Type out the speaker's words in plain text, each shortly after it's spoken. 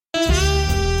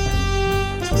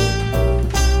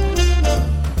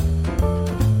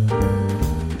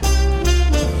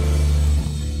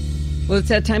Well, it's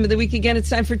that time of the week again. It's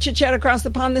time for Chit Chat Across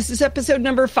the Pond. This is episode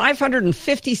number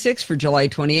 556 for July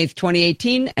 28th,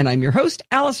 2018. And I'm your host,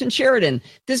 Allison Sheridan.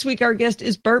 This week, our guest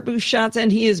is Bart Busschots, and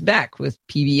he is back with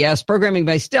PBS Programming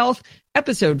by Stealth,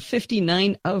 episode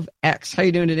 59 of X. How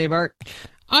you doing today, Bart?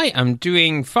 I am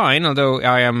doing fine, although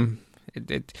I am...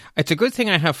 It's a good thing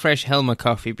I have fresh Helma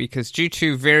coffee, because due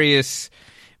to various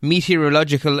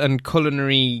meteorological and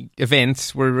culinary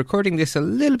events, we're recording this a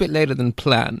little bit later than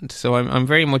planned. So I'm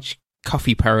very much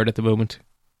coffee-powered at the moment.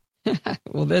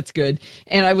 Well, that's good.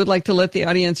 And I would like to let the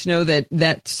audience know that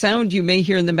that sound you may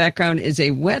hear in the background is a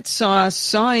wet saw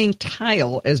sawing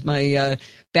tile as my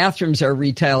bathrooms are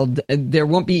retiled. There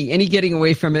won't be any getting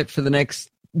away from it for the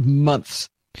next months.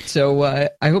 So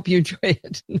I hope you enjoy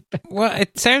it. Well,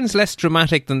 it sounds less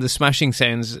dramatic than the smashing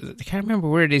sounds. I can't remember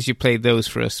where it is you played those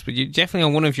for us, but you definitely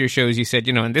on one of your shows you said,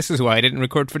 and this is why I didn't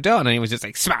record for Dawn, and it was just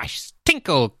like smash,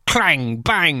 tinkle, clang,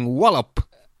 bang, wallop.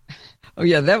 Oh,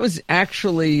 yeah, that was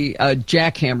actually a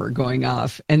jackhammer going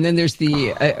off. And then there's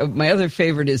the, my other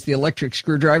favorite is the electric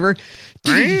screwdriver.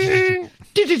 It's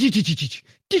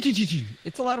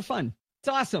a lot of fun. It's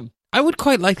awesome. I would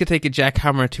quite like to take a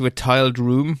jackhammer to a tiled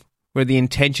room where the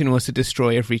intention was to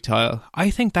destroy every tile. I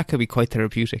think that could be quite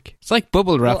therapeutic. It's like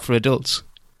bubble wrap for adults.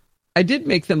 I did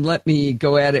make them let me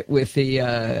go at it with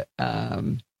a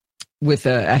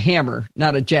hammer,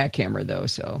 not a jackhammer, though.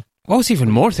 So, oh, it's even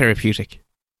more therapeutic.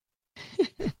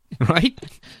 Right?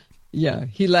 Yeah,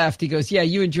 he laughed. He goes, yeah,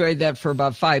 you enjoyed that for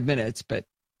about 5 minutes, but...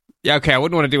 Yeah, okay, I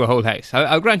wouldn't want to do a whole house.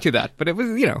 I'll grant you that, but it was,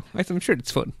 I'm sure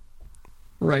it's fun.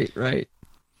 Right.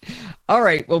 All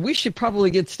right, well, we should probably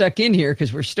get stuck in here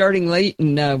because we're starting late,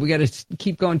 and we got to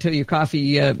keep going till your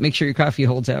coffee, make sure your coffee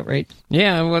holds out, right?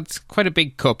 Yeah, well, it's quite a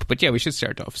big cup, but yeah, we should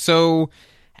start off. So,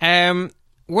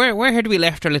 where had we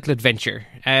left our little adventure?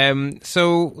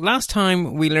 So, last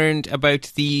time we learned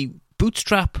about the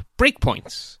Bootstrap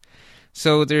breakpoints.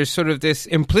 So there's sort of this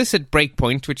implicit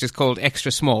breakpoint, which is called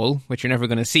extra small, which you're never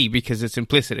going to see because it's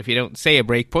implicit. If you don't say a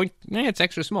breakpoint, it's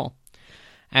extra small.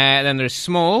 Then there's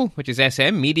small, which is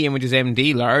SM, medium, which is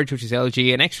MD, large, which is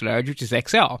LG, and extra large, which is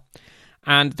XL.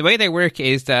 And the way they work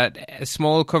is that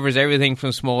small covers everything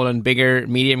from small and bigger,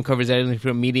 medium covers everything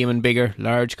from medium and bigger,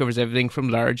 large covers everything from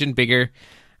large and bigger.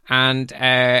 And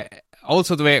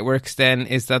also the way it works then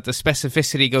is that the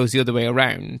specificity goes the other way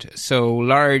around. So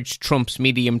large trumps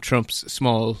medium trumps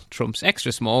small trumps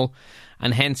extra small,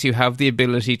 and hence you have the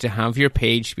ability to have your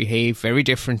page behave very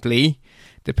differently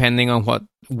depending on what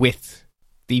width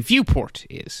the viewport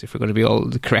is, if we're going to be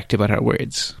all correct about our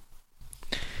words.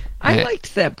 I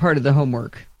liked that part of the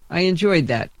homework. I enjoyed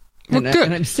that. Well, good.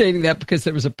 And I'm saying that because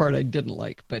there was a part I didn't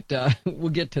like, but we'll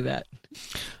get to that.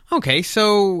 Okay,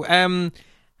 so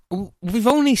we've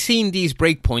only seen these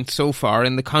breakpoints so far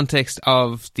in the context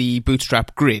of the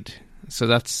Bootstrap grid. So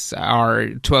that's our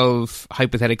 12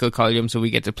 hypothetical columns, so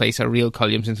we get to place our real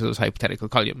columns into those hypothetical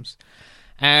columns.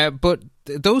 But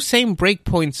those same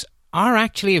breakpoints are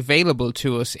actually available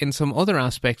to us in some other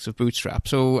aspects of Bootstrap.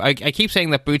 So I keep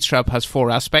saying that Bootstrap has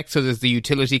 4 aspects. So there's the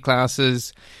utility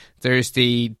classes, there's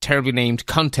the terribly named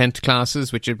content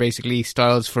classes, which are basically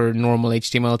styles for normal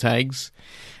HTML tags.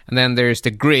 And then there's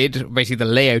the grid, basically the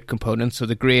layout components, so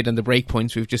the grid and the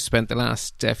breakpoints we've just spent the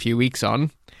last few weeks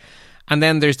on. And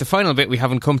then there's the final bit we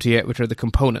haven't come to yet, which are the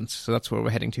components. So that's where we're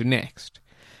heading to next.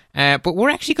 But we're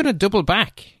actually going to double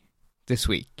back this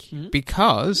week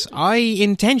because I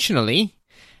intentionally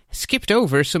skipped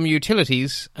over some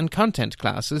utilities and content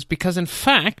classes because, in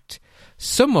fact,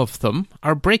 some of them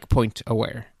are breakpoint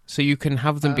aware. So you can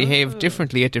have them behave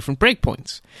differently at different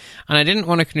breakpoints. And I didn't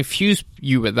want to confuse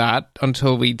you with that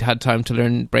until we'd had time to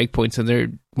learn breakpoints in their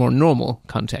more normal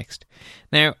context.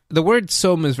 Now, the word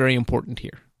some is very important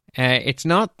here. It's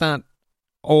not that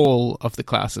all of the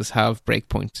classes have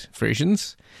breakpoint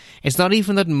versions. It's not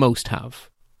even that most have.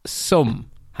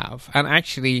 Some have. And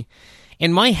actually,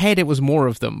 in my head, it was more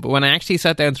of them. But when I actually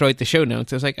sat down to write the show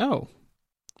notes, I was like, oh,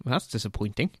 well, that's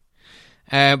disappointing.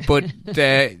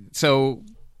 So...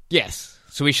 Yes,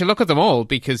 so we should look at them all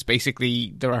because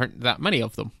basically there aren't that many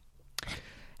of them.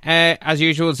 As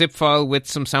usual, zip file with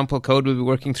some sample code we'll be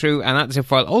working through, and that zip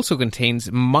file also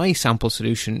contains my sample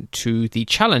solution to the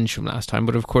challenge from last time.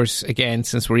 But of course, again,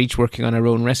 since we're each working on our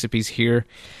own recipes here,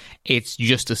 it's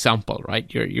just a sample,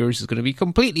 right? Yours is going to be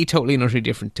completely, totally, and utterly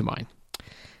different to mine.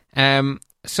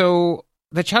 So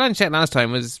the challenge set last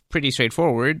time was pretty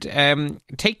straightforward.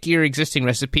 Take your existing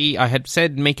recipe. I had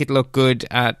said make it look good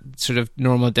at sort of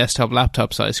normal desktop,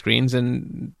 laptop size screens,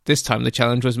 and this time the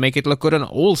challenge was make it look good on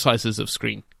all sizes of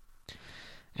screen.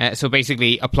 So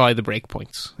basically, apply the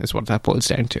breakpoints is what that boils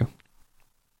down to.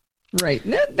 Right.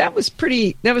 That was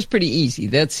pretty easy.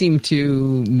 That seemed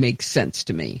to make sense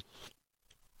to me.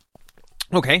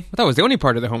 Okay, well, that was the only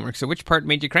part of the homework. So which part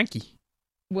made you cranky?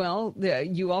 Well,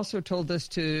 you also told us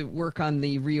to work on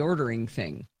the reordering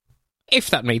thing. If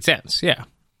that made sense, yeah.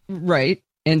 Right.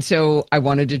 And so I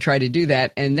wanted to try to do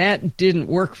that, and that didn't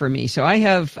work for me. So I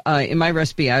have, in my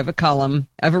recipe, I have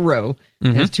a row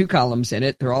that has 2 columns in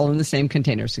it. They're all in the same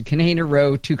container. So container,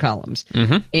 row, 2 columns.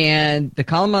 And the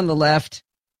column on the left,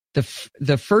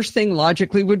 the first thing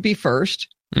logically would be first.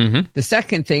 The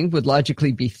second thing would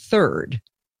logically be third.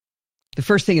 The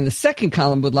first thing in the second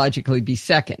column would logically be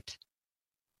second.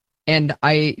 And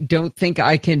I don't think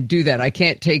I can do that. I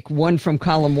can't take one from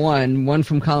column 1, one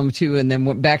from column 2, and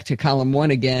then back to column 1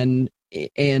 again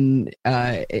and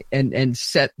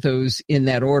set those in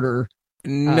that order.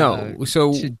 No.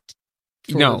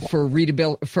 For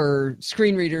readability, for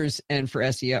screen readers and for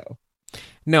SEO.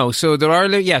 No. So there are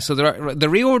the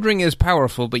reordering is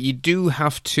powerful, but you do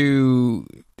have to.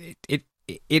 It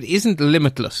isn't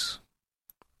limitless.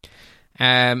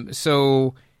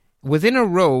 So within a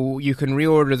row, you can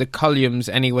reorder the columns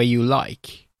any way you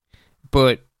like,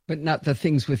 but not the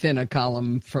things within a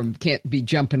column can't be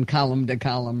jumping column to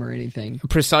column or anything.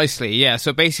 Precisely, yeah.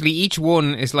 So basically, each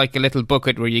one is like a little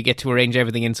bucket where you get to arrange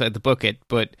everything inside the bucket.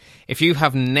 But if you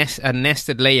have a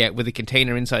nested layout with a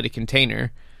container inside a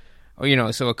container,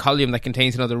 or so a column that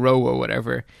contains another row or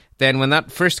whatever, then when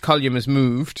that first column is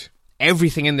moved,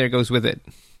 everything in there goes with it.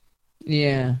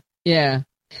 Yeah.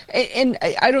 And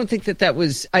I don't think that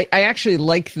was. I actually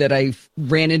like that I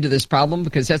ran into this problem,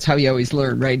 because that's how you always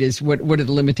learn, right? Is what are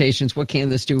the limitations? What can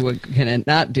this do? What can it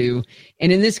not do?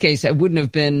 And in this case, I wouldn't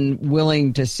have been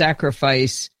willing to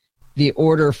sacrifice the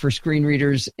order for screen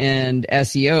readers and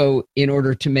SEO in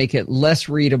order to make it less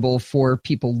readable for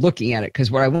people looking at it.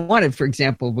 Because what I wanted, for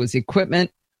example, was equipment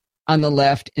on the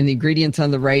left and the ingredients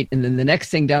on the right, and then the next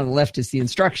thing down the left is the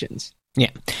instructions.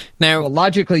 Yeah. Now,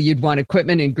 logically, you'd want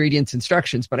equipment, ingredients,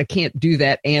 instructions, but I can't do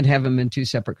that and have them in 2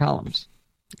 separate columns.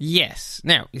 Yes.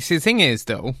 Now, you see, the thing is,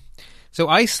 though,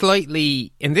 so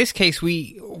in this case,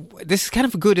 this is kind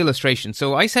of a good illustration.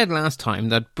 So I said last time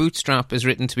that Bootstrap is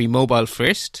written to be mobile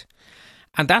first,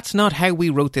 and that's not how we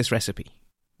wrote this recipe.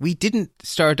 We didn't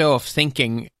start off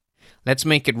thinking, let's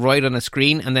make it right on a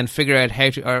screen and then figure out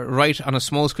right on a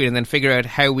small screen and then figure out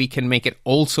how we can make it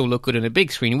also look good on a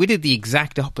big screen. We did the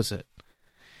exact opposite.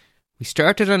 We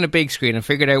started on a big screen and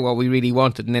figured out what we really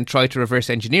wanted and then tried to reverse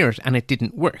engineer it, and it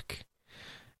didn't work.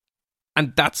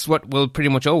 And that's what will pretty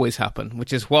much always happen,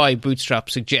 which is why Bootstrap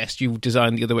suggests you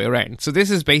design the other way around. So this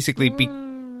is basically... I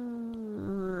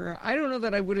don't know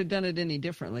that I would have done it any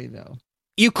differently, though.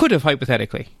 You could have,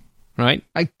 hypothetically, right?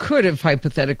 I could have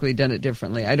hypothetically done it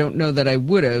differently. I don't know that I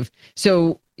would have.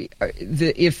 So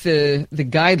if the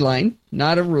guideline,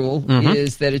 not a rule,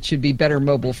 is that it should be better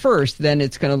mobile first, then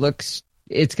it's going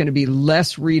to be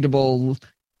less readable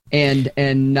and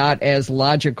not as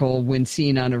logical when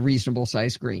seen on a reasonable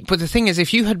size screen. But the thing is,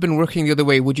 if you had been working the other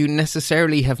way, would you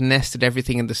necessarily have nested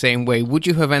everything in the same way? Would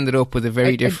you have ended up with a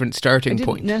very different starting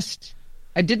point?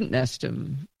 I didn't nest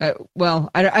them. I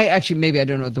actually, maybe I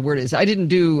don't know what the word is. I didn't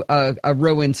do a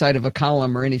row inside of a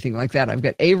column or anything like that. I've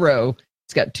got a row.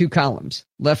 It's got 2 columns,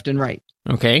 left and right.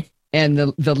 Okay. And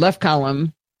the left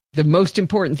column, the most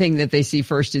important thing that they see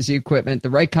first is the equipment. The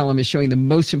right column is showing the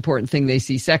most important thing they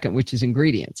see second, which is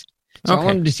ingredients. So I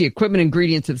wanted to see equipment and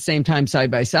ingredients at the same time, side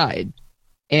by side.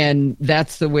 And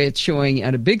that's the way it's showing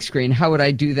on a big screen. How would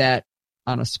I do that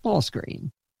on a small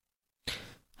screen?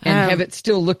 And have it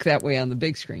still look that way on the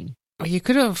big screen? You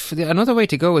could have... Another way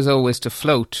to go is always to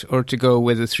float or to go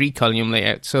with a 3-column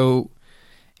layout. So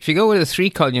if you go with a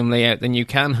 3-column layout, then you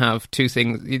can have 2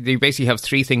 things. You basically have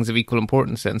 3 things of equal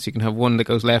importance then. So you can have one that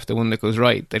goes left and one that goes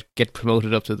right that get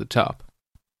promoted up to the top.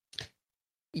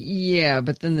 Yeah,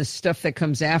 but then the stuff that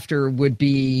comes after would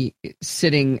be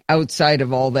sitting outside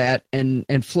of all that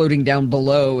and floating down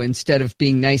below instead of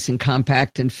being nice and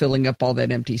compact and filling up all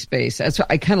that empty space. That's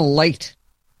what I kind of liked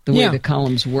the way the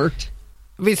columns worked.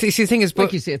 But see, the thing is,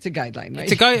 like you say, it's a guideline,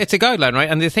 right? It's a guideline, right?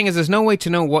 And the thing is, there's no way to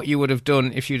know what you would have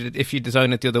done if you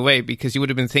designed it the other way, because you would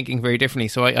have been thinking very differently.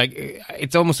 So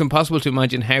it's almost impossible to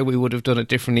imagine how we would have done it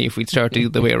differently if we'd started the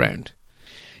other way around.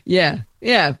 Yeah,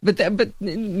 but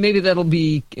maybe that'll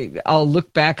be. I'll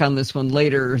look back on this one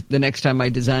later the next time I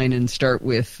design and start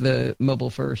with the mobile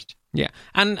first. Yeah,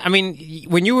 and I mean,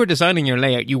 when you were designing your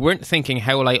layout, you weren't thinking,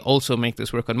 how will I also make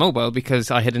this work on mobile? Because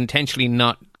I had intentionally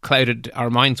not clouded our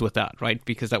minds with that, right?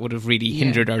 Because that would have really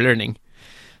hindered our learning.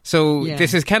 So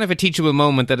this is kind of a teachable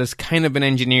moment that has kind of been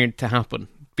engineered to happen,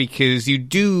 because you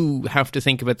do have to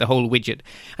think about the whole widget.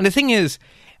 And the thing is,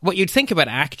 what you'd think about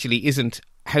actually isn't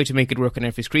how to make it work on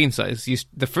every screen size.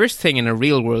 The first thing in a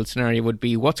real world scenario would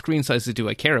be, what screen sizes do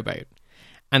I care about?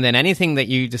 And then anything that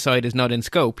you decide is not in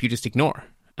scope, you just ignore.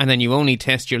 And then you only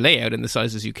test your layout in the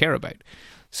sizes you care about.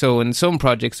 So in some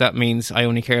projects, that means I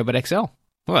only care about XL.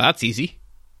 Well, that's easy.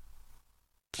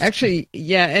 Actually,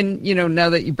 yeah, and now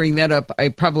that you bring that up, I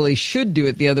probably should do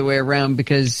it the other way around,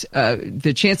 because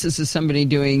the chances of somebody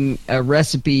doing a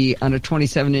recipe on a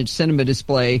 27-inch cinema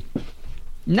display,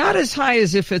 not as high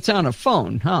as if it's on a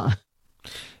phone, huh?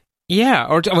 Yeah,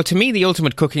 or to me, the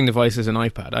ultimate cooking device is an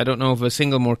iPad. I don't know of a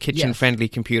single more kitchen-friendly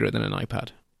computer than an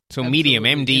iPad. So absolutely. Medium,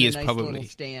 MD is nice probably...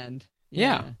 stand.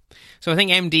 Yeah. So I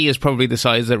think MD is probably the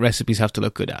size that recipes have to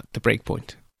look good at, the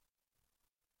breakpoint.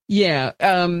 Yeah,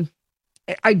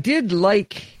 I did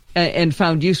like and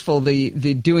found useful the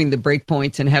doing the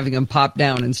breakpoints and having them pop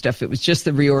down and stuff. It was just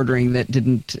the reordering that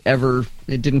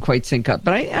didn't quite sync up.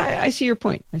 But I see your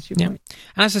point. I see your point.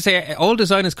 And as I say, all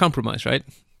design is compromise, right?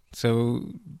 So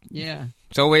yeah,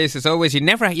 it's always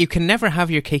you can never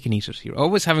have your cake and eat it. You're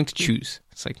always having to choose.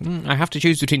 It's like I have to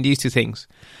choose between these two things.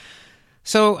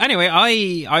 So anyway,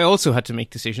 I also had to make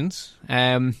decisions,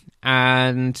 so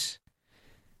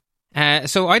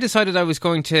I decided I was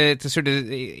going to sort of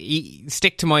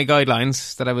stick to my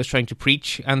guidelines that I was trying to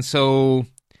preach, and so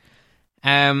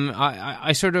I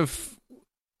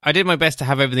did my best to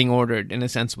have everything ordered in a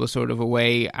sensible sort of a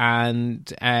way,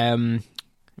 and let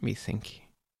me think.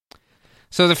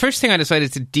 So the first thing I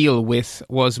decided to deal with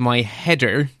was my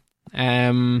header,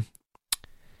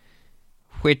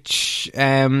 which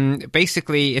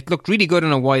basically it looked really good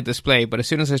on a wide display, but as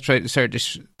soon as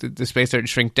the display started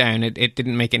to shrink down, it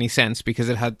didn't make any sense, because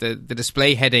it had the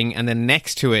display heading, and then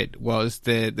next to it was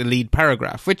the lead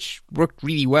paragraph, which worked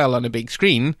really well on a big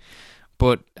screen,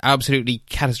 but absolutely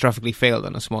catastrophically failed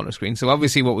on a smaller screen. So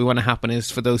obviously what we want to happen is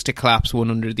for those to collapse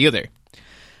one under the other.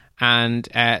 And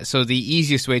so the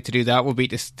easiest way to do that would be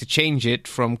to change it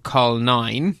from col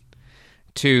 9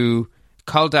 to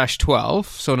col-12.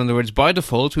 So in other words, by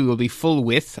default, we will be full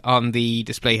width on the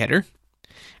display header.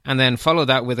 And then follow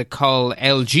that with a col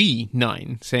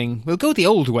LG9, saying we'll go the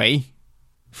old way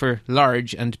for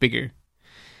large and bigger.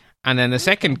 And then the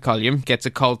second column gets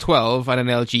a col 12 and an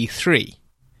LG3.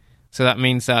 So that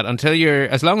means that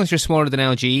as long as you're smaller than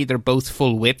LG, they're both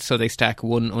full width, so they stack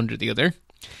one under the other.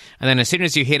 And then as soon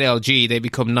as you hit LG, they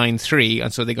become 9.3,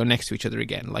 and so they go next to each other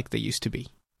again, like they used to be.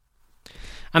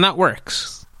 And that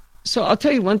works. So I'll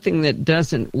tell you one thing that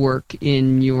doesn't work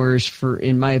in yours,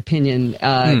 in my opinion,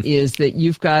 is that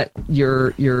you've got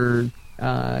your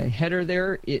header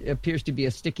there. It appears to be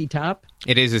a sticky top.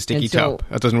 It is a sticky top.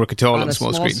 That doesn't work at all on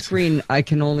small screens. On a small screen, I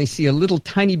can only see a little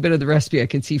tiny bit of the recipe. I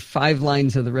can see 5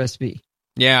 lines of the recipe.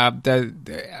 Yeah,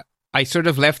 I sort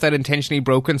of left that intentionally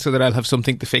broken so that I'll have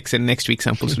something to fix in next week's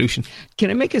sample solution.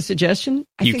 Can I make a suggestion?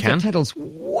 I think the title's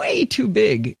way too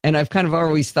big, and I've kind of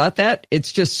always thought that.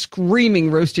 It's just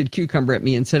screaming roasted cucumber at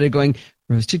me instead of going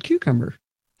roasted cucumber.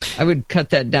 I would cut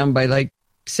that down by like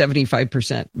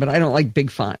 75%, but I don't like big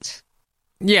fonts.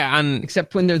 Yeah, and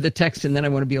except when they're the text, and then I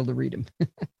want to be able to read them.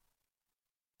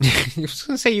 I was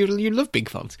going to say you love big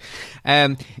fonts.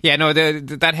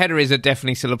 That header is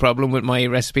definitely still a problem with my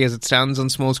recipe as it stands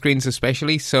on small screens,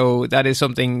 especially. So that is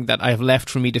something that I have left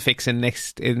for me to fix in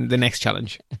the next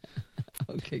challenge.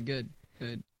 Okay, good.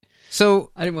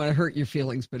 So I didn't want to hurt your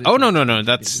feelings, but no.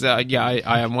 That's I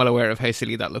am well aware of how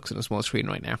silly that looks on a small screen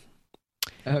right now.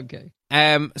 Okay.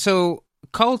 So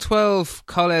col 12,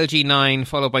 col LG9,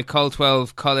 followed by col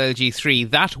 12, col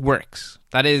LG3. That works.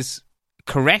 That is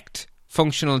correct.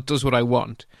 Functional, does what I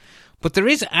want. But there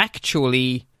is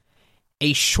actually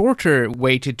a shorter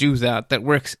way to do that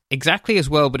works exactly as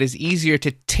well, but is easier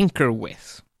to tinker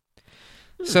with.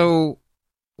 So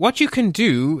what you can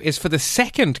do is, for the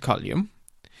second column,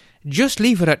 just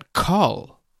leave it at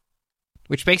col,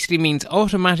 which basically means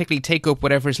automatically take up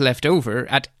whatever's left over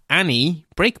at any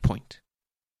breakpoint.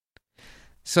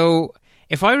 So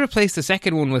if I replace the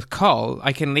second one with col,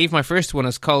 I can leave my first one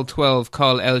as col 12,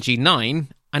 col LG9,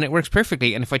 and it works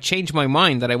perfectly. And if I change my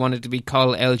mind that I want it to be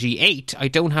col LG8, I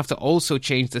don't have to also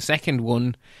change the second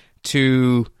one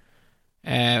to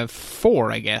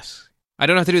 4, I guess. I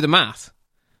don't have to do the math.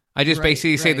 I just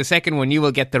basically say the second one, you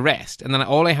will get the rest. And then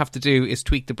all I have to do is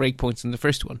tweak the breakpoints in the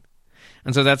first one.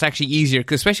 And so that's actually easier,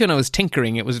 because especially when I was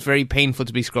tinkering, it was very painful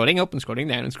to be scrolling up and scrolling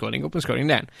down and scrolling up and scrolling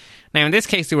down. Now, in this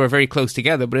case, they were very close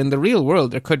together, but in the real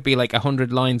world, there could be like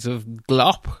 100 lines of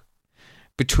glop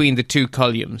between the two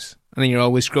columns. And then you're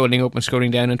always scrolling up and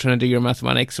scrolling down and trying to do your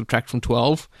mathematics, subtract from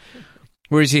 12.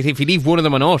 Whereas if you leave one of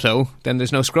them on auto, then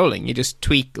there's no scrolling. You just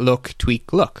tweak,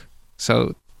 look.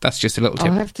 So That's just a little tip.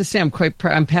 I'll have to say I'm quite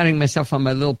proud. I'm patting myself on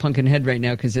my little pumpkin head right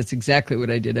now because that's exactly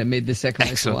what I did. I made the second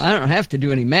one. So I don't have to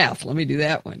do any math. Let me do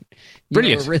that one.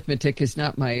 Brilliant. Arithmetic is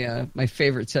not my my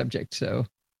favorite subject. So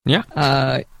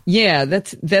yeah,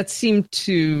 that seemed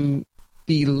to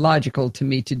be logical to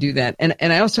me to do that. And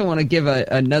I also want to give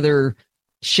another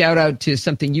shout out to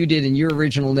something you did in your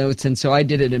original notes, and so I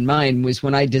did it in mine, was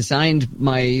when I designed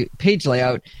my page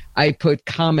layout, I put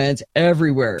comments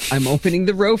everywhere. I'm opening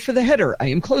the row for the header. I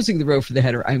am closing the row for the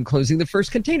header. I am closing the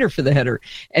first container for the header.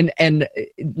 And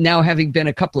now, having been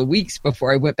a couple of weeks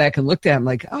before I went back and looked at it, I'm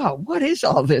like, oh, what is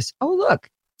all this? Oh, look,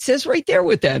 it says right there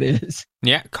what that is.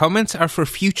 Yeah, comments are for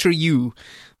future you.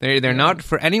 They're not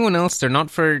for anyone else. They're not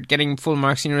for getting full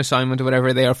marks in your assignment or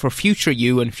whatever. They are for future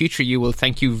you, and future you will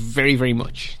thank you very, very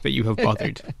much that you have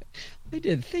bothered. I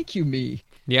did. Thank you, me.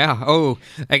 Yeah. Oh,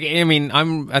 I mean,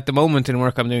 I'm at the moment in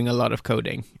work, I'm doing a lot of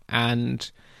coding,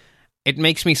 and it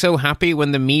makes me so happy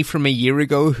when the me from a year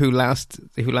ago who last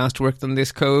worked on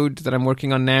this code that I'm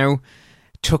working on now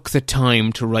took the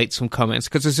time to write some comments,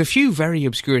 because there's a few very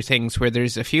obscure things where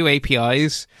there's a few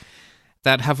APIs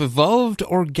that have evolved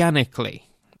organically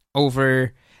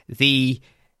over the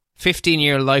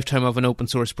 15-year lifetime of an open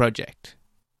source project.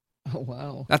 Oh,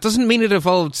 wow. That doesn't mean it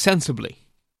evolved sensibly.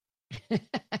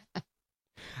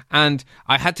 And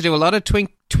I had to do a lot of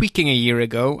tweaking a year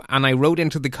ago, and I wrote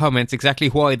into the comments exactly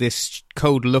why this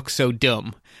code looks so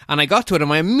dumb. And I got to it, and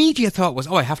my immediate thought was,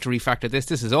 I have to refactor this.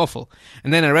 This is awful.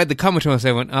 And then I read the comment and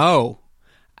I went,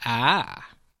 I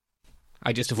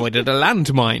just avoided a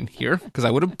landmine here, because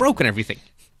I would have broken everything.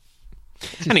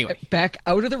 Just anyway, back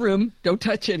out of the room. Don't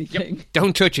touch anything. Yep,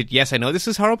 don't touch it. Yes, I know this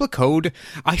is horrible code.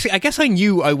 I guess I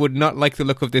knew I would not like the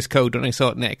look of this code when I saw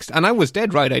it next. And I was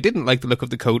dead right. I didn't like the look of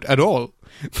the code at all.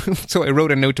 So I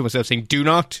wrote a note to myself saying, do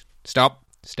not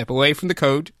step away from the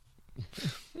code.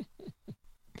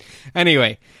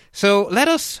 Anyway, so let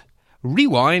us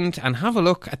rewind and have a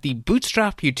look at the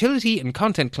Bootstrap utility and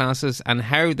content classes and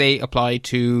how they apply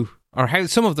to, or how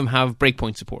some of them have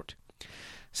breakpoint support.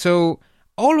 So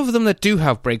all of them that do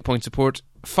have breakpoint support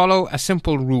follow a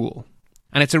simple rule.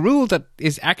 And it's a rule that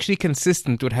is actually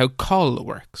consistent with how call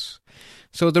works.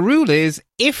 So the rule is,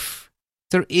 if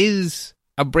there is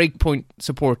a breakpoint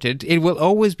supported, it will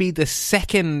always be the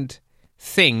second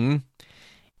thing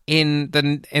in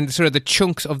sort of the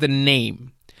chunks of the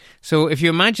name. So if you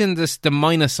imagine the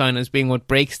minus sign as being what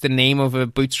breaks the name of a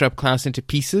Bootstrap class into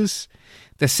pieces,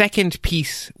 the second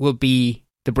piece will be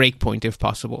the breakpoint if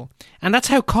possible. And that's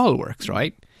how call works,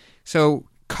 right? So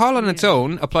call on its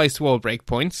own applies to all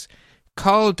breakpoints.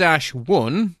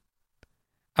 Call-1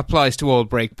 applies to all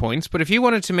breakpoints. But if you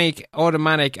wanted to make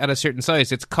automatic at a certain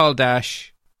size, it's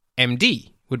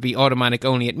call-MD would be automatic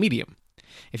only at medium.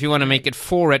 If you want to make it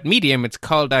 4 at medium, it's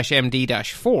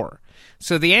call-MD-4.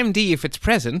 So the MD, if it's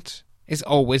present, is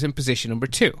always in position number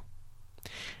 2.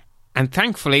 And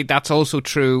thankfully, that's also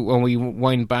true when we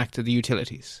wind back to the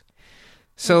utilities.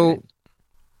 So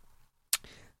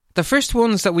the first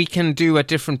ones that we can do at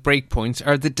different breakpoints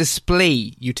are the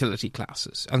display utility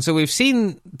classes. And so we've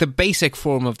seen the basic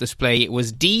form of display. It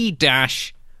was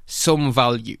d-some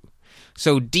value.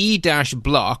 So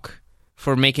d-block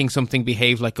for making something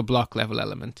behave like a block level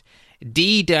element.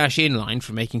 D-inline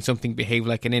for making something behave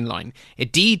like an inline. A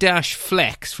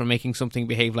d-flex for making something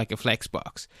behave like a flex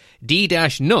box.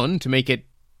 D-none to make it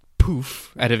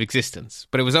poof out of existence.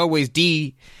 But it was always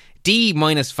d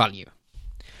minus value.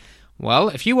 Well,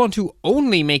 if you want to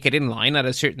only make it inline at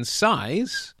a certain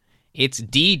size, it's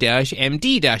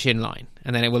d-md-inline,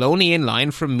 and then it will only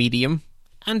inline from medium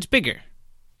and bigger.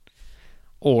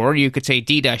 Or you could say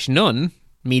d-none,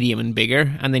 medium and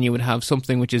bigger, and then you would have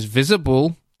something which is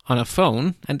visible on a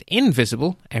phone and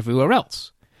invisible everywhere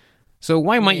else. So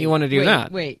why might you want to do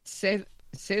that? Wait, say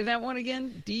that one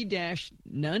again?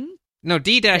 D-none? No,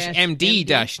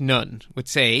 d-md-none would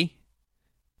say,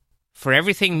 for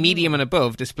everything medium and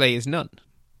above, display is none.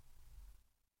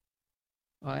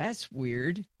 Oh, that's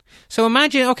weird. So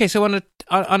imagine, so on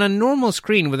a normal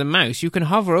screen with a mouse, you can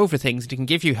hover over things and it can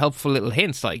give you helpful little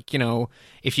hints, like,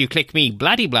 if you click me,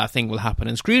 blah thing will happen.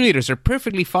 And screen readers are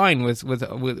perfectly fine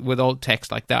with alt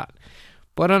text like that.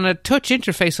 But on a touch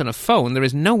interface on a phone, there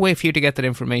is no way for you to get that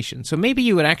information. So maybe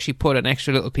you would actually put an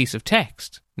extra little piece of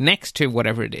text next to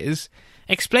whatever it is,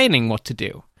 explaining what to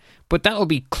do. But that will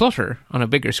be clutter on a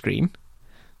bigger screen,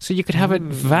 so you could have it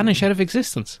vanish out of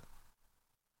existence.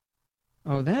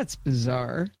 Oh, that's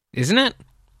bizarre. Isn't it?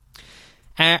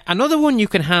 Another one you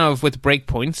can have with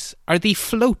breakpoints are the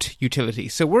float utility.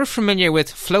 So we're familiar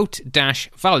with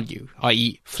float-value,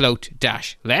 i.e.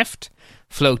 float-left,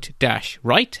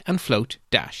 float-right, and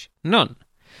float-none.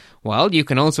 Well, you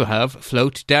can also have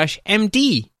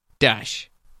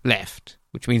float-MD-left,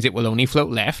 which means it will only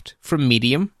float left from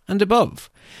medium and above.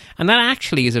 And that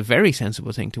actually is a very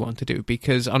sensible thing to want to do,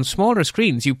 because on smaller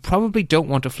screens, you probably don't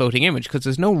want a floating image because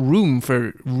there's no room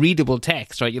for readable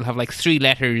text, right? You'll have like 3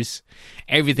 letters,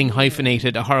 everything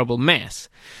hyphenated, a horrible mess.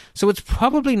 So it's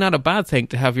probably not a bad thing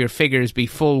to have your figures be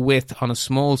full width on a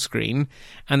small screen,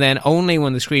 and then only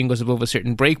when the screen goes above a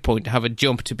certain breakpoint to have it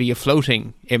jump to be a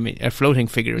floating image, a floating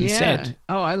figure instead.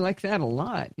 Oh, I like that a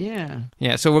lot. Yeah.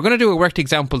 Yeah. So we're going to do a worked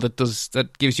example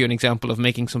that gives you an example of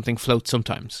making something float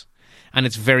sometimes, and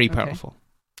it's very powerful.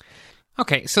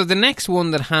 Okay, so the next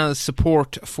one that has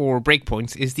support for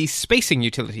breakpoints is the spacing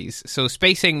utilities. So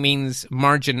spacing means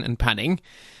margin and padding.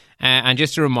 And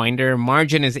just a reminder,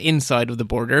 margin is inside of the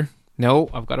border.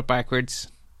 No, I've got it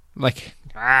backwards. Well,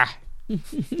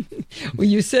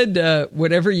 you said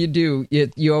whatever you do,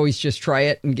 you always just try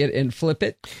it and flip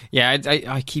it. Yeah,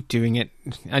 I keep doing it.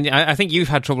 And I think you've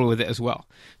had trouble with it as well.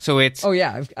 So it's... Oh,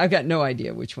 yeah, I've got no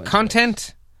idea which one.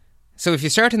 Content. So if you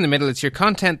start in the middle, it's your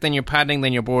content, then your padding,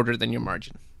 then your border, then your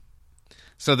margin.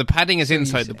 So the padding is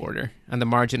inside the border, and the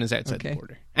margin is outside the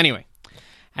border. Anyway.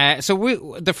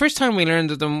 The first time we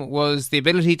learned of them was the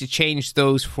ability to change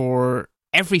those for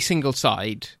every single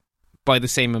side by the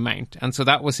same amount. And so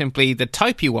that was simply the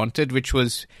type you wanted, which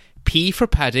was P for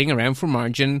padding, around for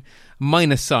margin,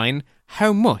 minus sign,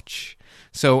 how much.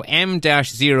 So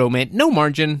M-0 meant no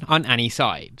margin on any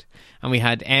side. And we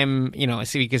had M,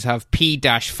 so we could have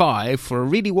P-5 for a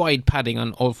really wide padding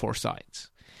on all 4 sides.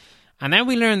 And then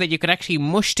we learned that you could actually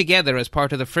mush together as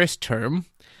part of the first term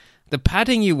the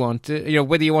padding you wanted,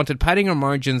 whether you wanted padding or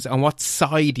margins, on what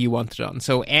side you wanted it on.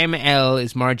 So ML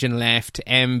is margin left,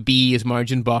 MB is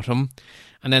margin bottom,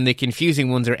 and then the confusing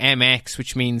ones are MX,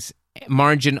 which means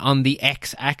margin on the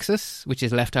X-axis, which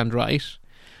is left and right,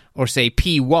 or say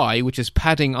PY, which is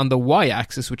padding on the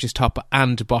Y-axis, which is top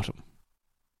and bottom.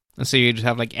 And so you'd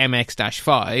have like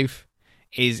MX-5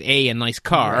 is A nice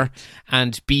car, right,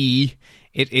 and B,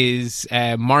 it is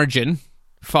margin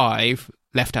 5,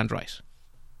 left and right.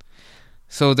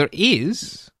 So there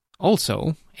is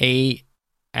also a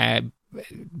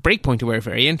breakpoint aware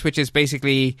variant, which is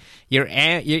basically your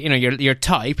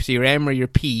type, so your M or your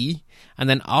P, and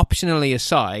then optionally a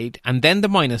side, and then the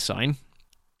minus sign,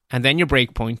 and then your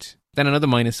breakpoint, then another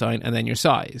minus sign, and then your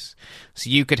size. So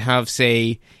you could have,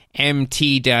 say,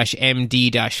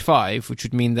 MT-MD-5, which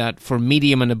would mean that for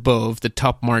medium and above, the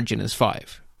top margin is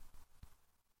 5.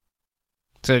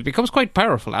 So it becomes quite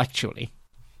powerful, actually.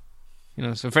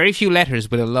 So very few letters,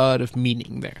 but a lot of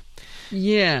meaning there.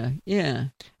 Yeah, yeah.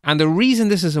 And the reason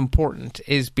this is important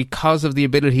is because of the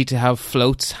ability to have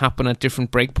floats happen at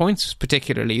different breakpoints,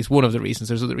 particularly, is one of the reasons.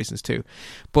 There's other reasons too.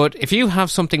 But if you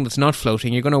have something that's not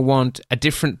floating, you're going to want a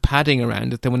different padding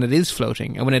around it than when it is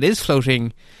floating. And when it is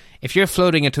floating, if you're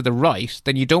floating it to the right,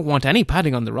 then you don't want any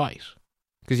padding on the right,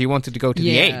 because you want it to go to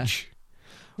the edge.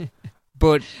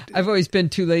 But I've always been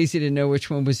too lazy to know which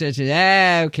one was it.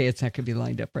 Okay, it's not going to be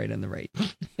lined up right on the right.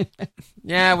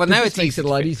 Yeah, well, now it makes it a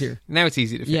lot easier. Now it's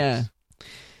easy to fix. Yeah.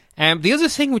 The other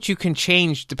thing which you can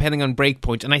change depending on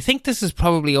breakpoint, and I think this is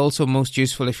probably also most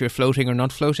useful if you're floating or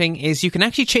not floating, is you can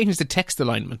actually change the text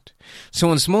alignment. So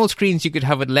on small screens, you could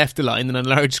have it left aligned, and on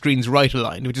large screens, right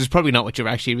aligned, which is probably not what you're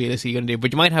actually realistically going to do,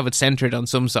 but you might have it centered on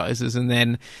some sizes, and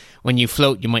then when you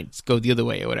float, you might go the other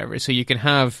way or whatever. So you can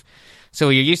have... So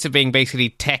you're used to being basically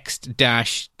text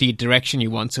dash the direction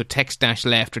you want, so text dash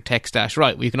left or text dash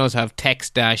right. Well, you can also have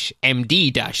text dash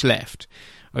MD dash left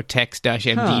or text dash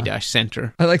MD dash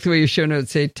center. I like the way your show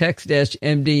notes say text dash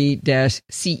MD dash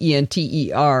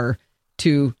CENTER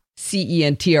to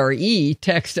CENTRE,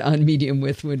 text on medium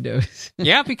width windows.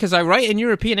 Yeah, because I write in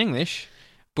European English,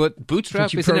 but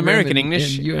Bootstrap is in American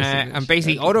English, and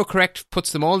basically autocorrect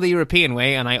puts them all the European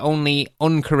way, and I only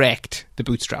uncorrect the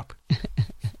Bootstrap.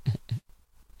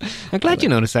 I'm glad you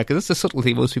noticed that, because it's a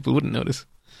subtlety most people wouldn't notice.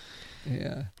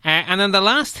 Yeah. And then the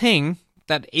last thing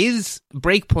that is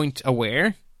breakpoint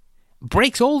aware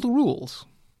breaks all the rules.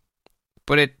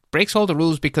 But it breaks all the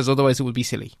rules because otherwise it would be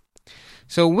silly.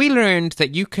 So we learned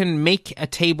that you can make a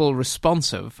table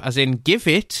responsive, as in give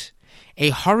it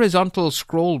a horizontal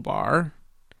scroll bar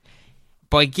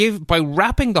by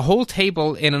wrapping the whole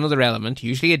table in another element,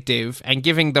 usually a div, and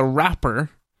giving the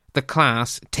wrapper the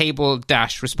class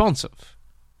table-responsive.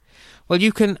 Well,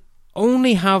 you can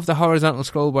only have the horizontal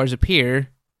scroll bars appear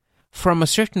from a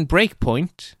certain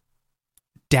breakpoint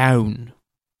down,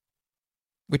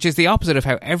 which is the opposite of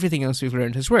how everything else we've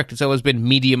learned has worked. It's always been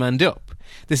medium and up.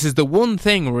 This is the one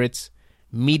thing where it's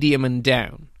medium and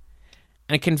down.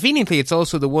 And conveniently, it's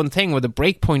also the one thing where the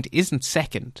breakpoint isn't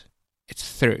second, it's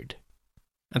third.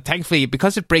 And thankfully,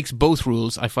 because it breaks both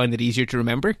rules, I find it easier to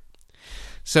remember.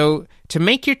 So to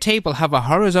make your table have a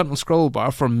horizontal scroll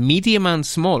bar for medium and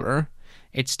smaller,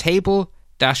 it's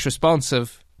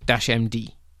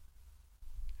table-responsive-MD.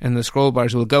 And the scroll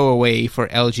bars will go away for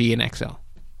LG and XL.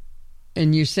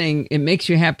 And you're saying it makes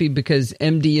you happy because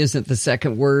MD isn't the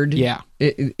second word? Yeah.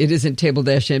 It isn't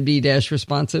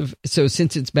table-MD-responsive. So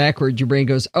since it's backward, your brain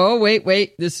goes, oh, wait,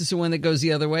 this is the one that goes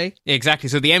the other way? Exactly.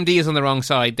 So the MD is on the wrong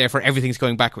side, therefore everything's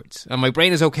going backwards. And my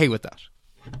brain is okay with that.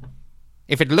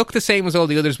 If it looked the same as all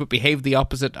the others but behaved the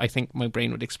opposite, I think my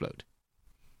brain would explode.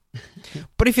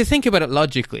 But if you think about it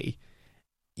logically,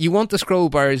 you want the scroll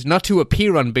bars not to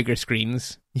appear on bigger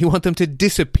screens. You want them to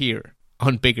disappear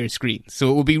on bigger screens.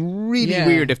 So it would be really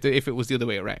weird if it was the other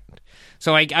way around.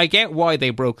 So I get why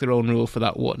they broke their own rule for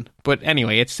that one. But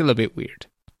anyway, it's still a bit weird.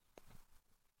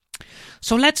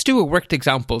 So let's do a worked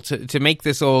example to make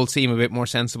this all seem a bit more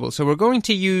sensible. So we're going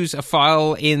to use a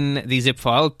file in the zip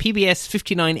file.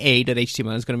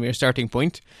 pbs59a.html is going to be our starting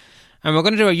point. And we're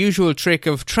going to do our usual trick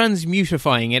of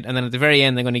transmutifying it. And then at the very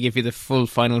end, they're going to give you the full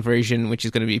final version, which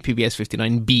is going to be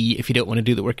pbs59b if you don't want to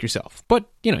do the work yourself. But,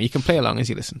 you can play along as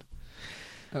you listen.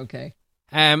 Okay.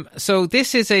 So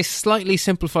this is a slightly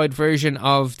simplified version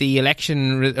of the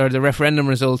election or the referendum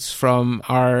results from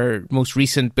our most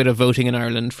recent bit of voting in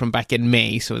Ireland from back in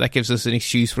May. So that gives us an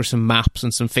excuse for some maps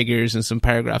and some figures and some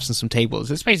paragraphs and some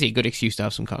tables. It's basically a good excuse to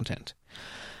have some content.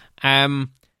 And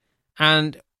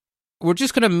we're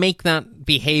just going to make that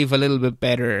behave a little bit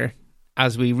better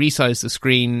as we resize the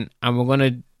screen, and we're going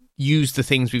to use the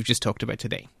things we've just talked about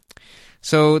today.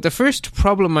 So the first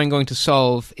problem I'm going to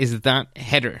solve is that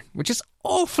header, which is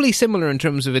awfully similar in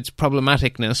terms of its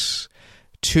problematicness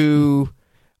to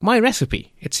my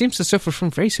recipe. It seems to suffer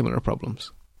from very similar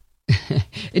problems.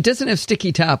 It doesn't have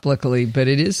sticky top, luckily, but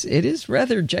it is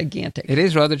rather gigantic. It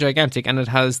is rather gigantic, and it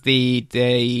has the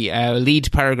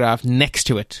lead paragraph next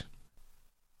to it,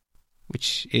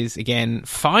 which is, again,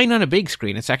 fine on a big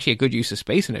screen. It's actually a good use of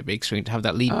space on a big screen to have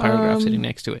that lead paragraph sitting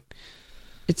next to it.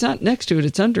 It's not next to it,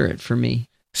 it's under it for me.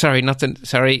 Sorry, not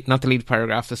the lead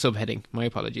paragraph, the subheading. My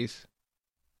apologies.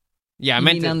 Yeah, I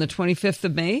mean on the 25th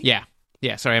of May? Yeah,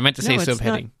 sorry, I meant to say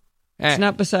subheading. It's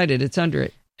not beside it, it's under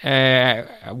it.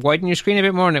 Widen your screen a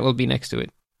bit more and it will be next to it.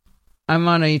 I'm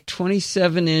on a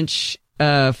 27-inch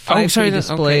 5K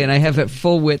display, and I have it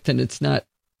full width, and it's not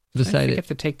beside it. I forget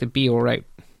to take the BO right.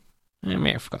 I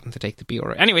may have forgotten to take the BO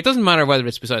right. Anyway, it doesn't matter whether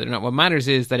it's beside it or not. What matters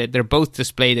is that they're both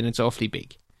displayed and it's awfully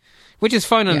big, which is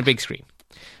fine on a big screen.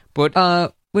 But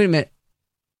wait a minute.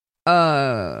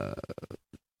 They're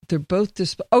both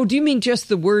displayed. Oh, do you mean just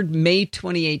the word May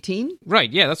 2018?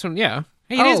 Right. Yeah, that's what. Yeah,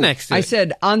 it is next to it. I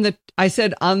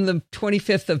said on the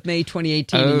 25th of May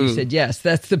 2018, and you said yes.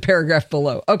 That's the paragraph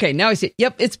below. Okay, now I see.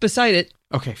 Yep, it's beside it.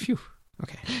 Okay, phew.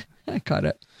 Okay, I caught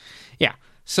it. Yeah,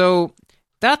 so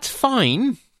that's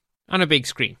fine on a big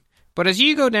screen. But as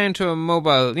you go down to a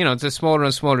mobile, to smaller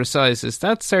and smaller sizes,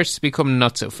 that starts to become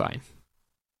not so fine.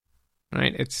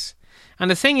 Right?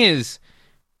 And the thing is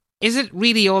it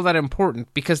really all that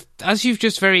important? Because as you've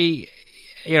just very,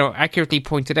 accurately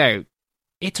pointed out,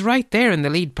 it's right there in the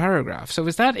lead paragraph. So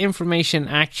is that information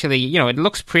actually, it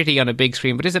looks pretty on a big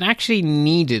screen, but is it actually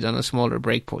needed on a smaller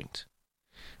breakpoint?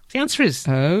 The answer is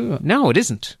no, it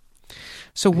isn't.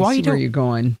 So why where you're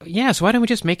going? Yeah, so why don't we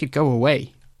just make it go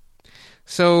away?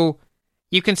 So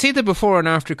you can see the before and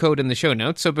after code in the show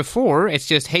notes. So before, it's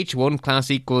just h1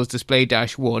 class equals display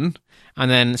 -1,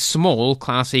 and then small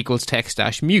class equals text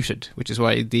 -muted, which is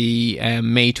why the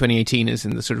May 2018 is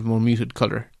in the sort of more muted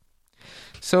color.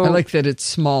 So I like that it's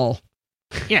small.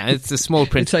 Yeah, it's a small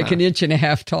print. It's like an inch and a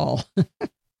half tall.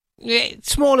 Yeah,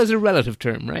 small is a relative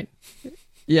term, right?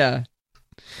 Yeah.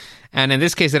 And in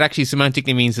this case, it actually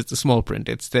semantically means it's a small print.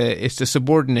 It's the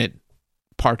subordinate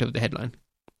part of the headline.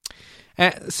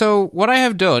 So what I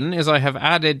have done is I have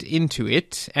added into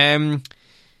it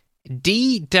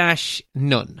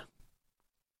D-none.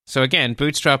 So again,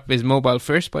 Bootstrap is mobile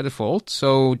first by default.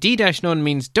 So D-none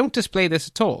means don't display this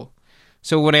at all.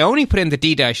 So when I only put in the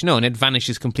D-none, it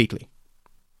vanishes completely,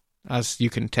 as you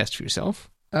can test for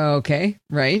yourself. Okay,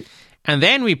 right. And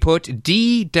then we put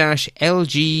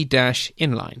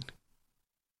D-LG-inline,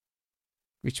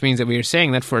 which means that we are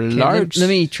saying that for large... Let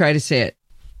me try to say it.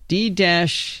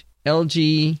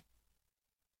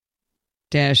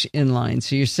 D-LG-inline.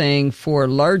 So you're saying for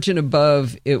large and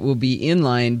above, it will be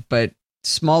inline, but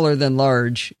smaller than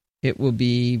large, it will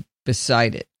be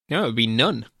beside it. No, it would be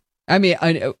none. I mean,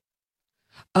 I know.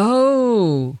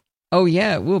 Oh,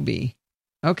 yeah, it will be.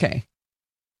 Okay.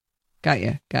 Got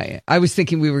you. I was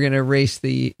thinking we were going to erase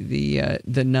the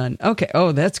none. Okay.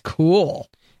 Oh, that's cool.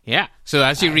 Yeah. So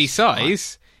as you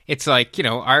resize, it's like,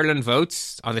 Ireland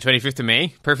votes on the 25th of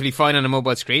May, perfectly fine on a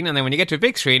mobile screen. And then when you get to a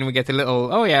big screen, we get the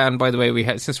little, oh yeah, and by the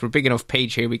way, since we're big enough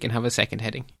page here, we can have a second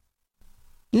heading.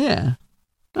 Yeah.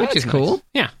 Which is cool. Nice.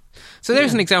 Yeah. So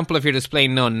there's an example of your display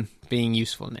none being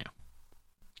useful now.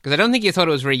 Because I don't think you thought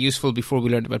it was very useful before we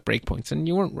learned about breakpoints, and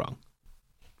you weren't wrong.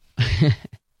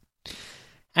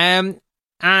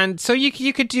 And so you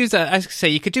could use that, as I say,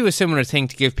 you could do a similar thing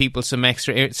to give people some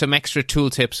extra tool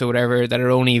tips or whatever that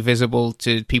are only visible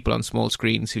to people on small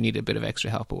screens who need a bit of extra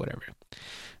help or whatever.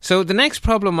 So the next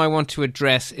problem I want to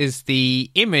address is the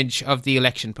image of the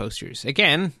election posters.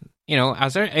 Again, in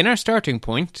our starting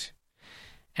point,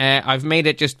 I've made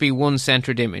it just be one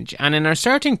centered image. And in our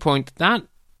starting point, that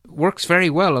works very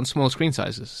well on small screen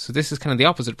sizes. So this is kind of the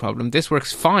opposite problem. This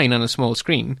works fine on a small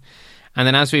screen. And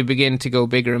then as we begin to go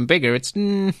bigger and bigger, it's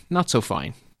not so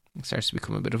fine. It starts to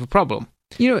become a bit of a problem.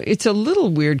 It's a little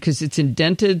weird because it's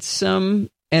indented some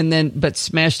but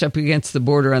smashed up against the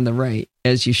border on the right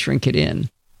as you shrink it in.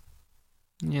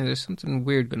 Yeah, there's something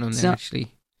weird going on there,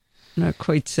 actually. Not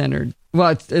quite centered. Well,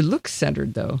 it looks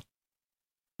centered, though.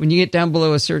 When you get down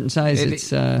below a certain size,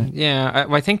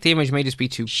 I think the image may just be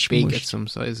too big at some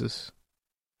sizes.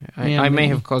 I may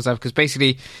have caused that because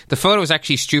basically the photo is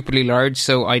actually stupidly large,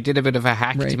 so I did a bit of a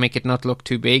hack to make it not look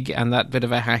too big, and that bit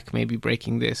of a hack may be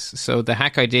breaking this. So the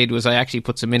hack I did was I actually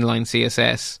put some inline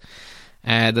CSS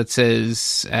that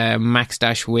says max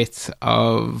dash width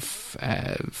of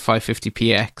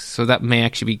 550px, so that may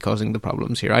actually be causing the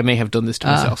problems here. I may have done this to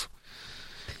myself.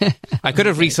 I could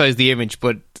have resized the image,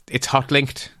 but it's hot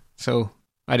linked, so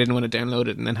I didn't want to download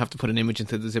it and then have to put an image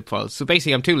into the zip files. So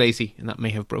basically, I'm too lazy, and that may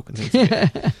have broken things a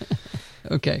bit.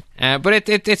 Okay. But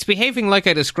it's behaving like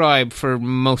I described for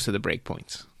most of the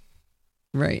breakpoints.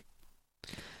 Right.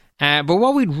 But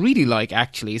what we'd really like,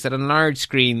 actually, is that on large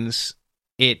screens,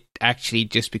 it actually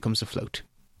just becomes a float.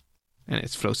 And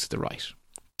it floats to the right.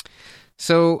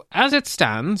 So, as it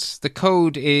stands, the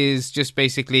code is just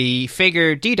basically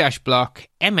figure d-block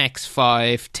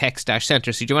mx5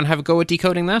 text-center. So do you want to have a go at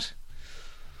decoding that?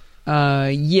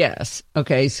 Yes.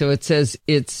 Okay, so it says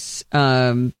it's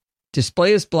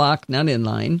display as block, not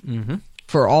inline,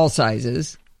 for all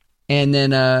sizes, and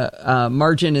then a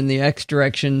margin in the X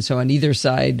direction, so on either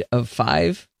side of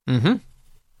 5, and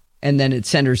then it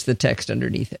centers the text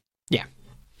underneath it. Yeah.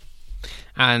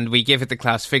 And we give it the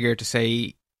class figure to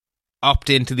say,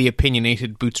 opt into the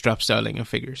opinionated bootstrap styling of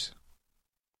figures.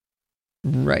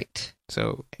 Right.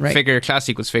 So figure class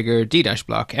equals figure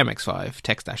d-block mx5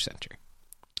 text-center.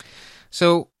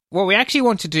 So what we actually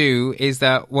want to do is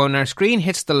that when our screen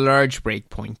hits the large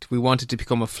breakpoint, we want it to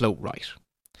become a float right.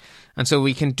 And so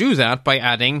we can do that by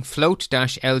adding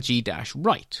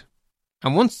float-lg-right.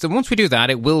 And once we do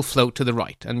that, it will float to the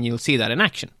right, and you'll see that in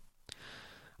action.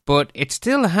 But it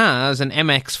still has an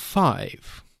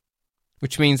mx5,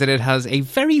 which means that it has a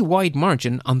very wide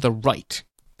margin on the right.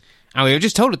 And we've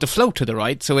just told it to float to the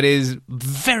right, so it is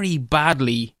very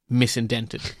badly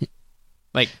misindented.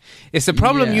 Like, it's the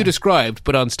problem you described,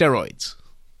 but on steroids.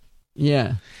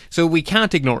 Yeah. So we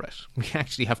can't ignore it. We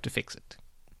actually have to fix it.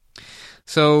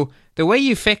 So the way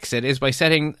you fix it is by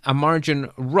setting a margin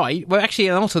right. Well, actually,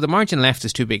 and also the margin left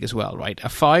is too big as well, right? A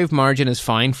 5 margin is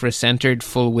fine for a centered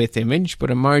full-width image, but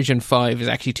a margin 5 is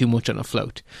actually too much on a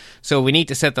float. So we need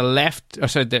to set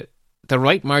the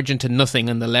right margin to nothing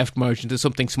and the left margin to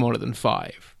something smaller than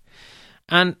 5.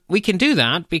 And we can do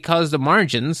that because the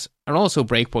margins are also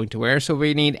breakpoint aware, so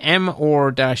we need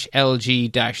MOR-LG-0.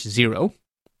 Do you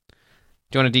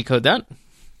want to decode that?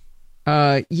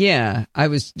 Yeah, I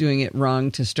was doing it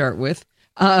wrong to start with.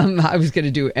 I was going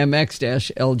to do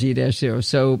MX-LG-0.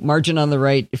 So margin on the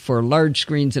right for large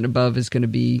screens and above is going to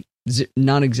be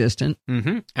non-existent.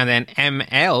 Mm-hmm. And then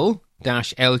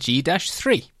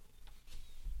ML-LG-3.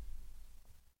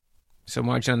 So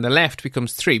margin on the left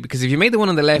becomes 3, because if you made the one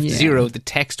on the left 0, the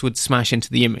text would smash into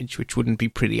the image, which wouldn't be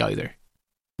pretty either.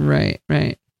 Right.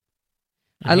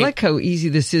 I like how easy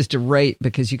this is to write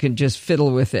because you can just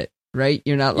fiddle with it, right?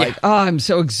 You're not like, I'm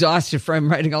so exhausted from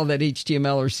writing all that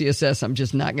HTML or CSS, I'm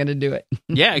just not going to do it.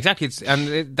 Yeah, exactly. It's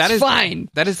fine.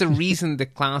 That is the reason the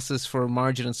classes for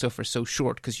margin and stuff are so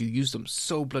short, because you use them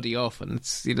so bloody often.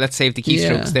 Let's save the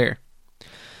keystrokes there.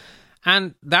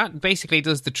 And that basically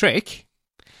does the trick.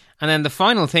 And then the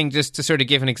final thing, just to sort of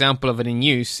give an example of it in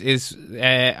use, is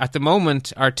at the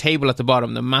moment, our table at the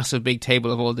bottom, the massive big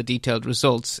table of all the detailed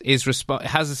results,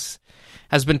 has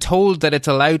been told that it's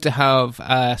allowed to have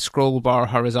a scroll bar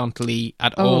horizontally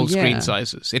at all screen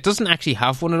sizes. It doesn't actually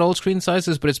have one at all screen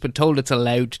sizes, but it's been told it's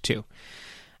allowed to.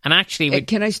 And actually...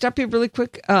 Can I stop you really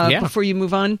quick before you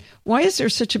move on? Why is there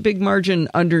such a big margin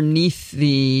underneath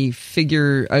the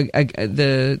figure,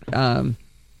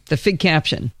 the fig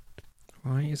caption.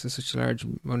 Why is there such a large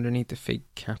underneath the fig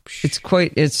caption?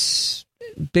 It's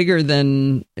bigger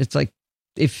than, it's like,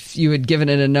 if you had given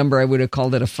it a number, I would have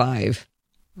called it a 5.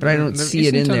 But I don't see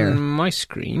it in there. On my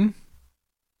screen.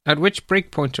 At which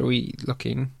breakpoint are we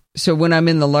looking? So when I'm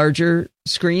in the larger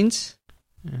screens?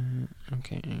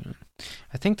 Okay, hang on.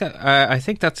 I think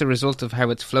that's a result of how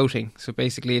it's floating. So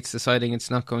basically it's deciding it's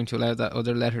not going to allow that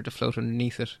other letter to float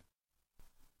underneath it.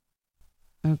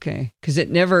 Okay, because it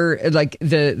never, like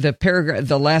the paragraph,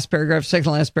 the last paragraph, second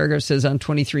to last paragraph says on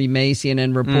 23 May,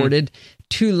 CNN reported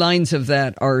 2 lines of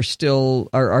that are still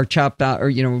are chopped out,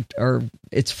 or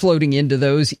it's floating into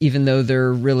those, even though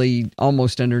they're really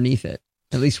almost underneath it.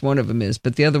 At least one of them is,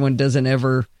 but the other one doesn't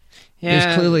ever. Yeah,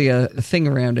 there's clearly a thing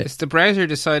around it. It's the browser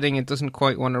deciding it doesn't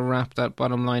quite want to wrap that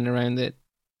bottom line around it.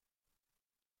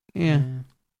 Yeah.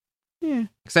 Yeah,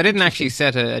 because I didn't actually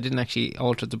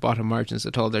alter the bottom margins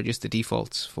at all. They're just the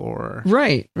defaults for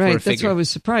right. For a That's figure. why I was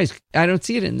surprised. I don't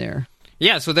see it in there.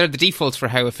 Yeah, so they're the defaults for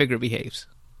how a figure behaves.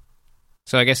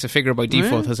 So I guess a figure by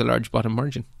default has a large bottom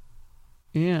margin.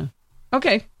 Yeah.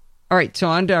 Okay. All right. So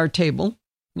on to our table.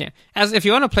 Yeah. As if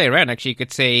you want to play around, actually, you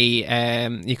could say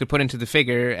you could put into the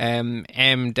figure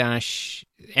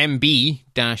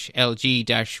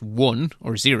MB-LG-1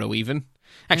 or 0 even.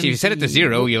 Actually, if you set it to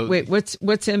 0, you'll... Wait, what's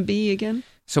MB again?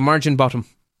 So margin bottom.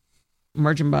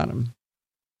 Margin bottom.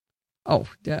 Oh,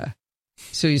 duh.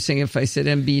 So you're saying if I said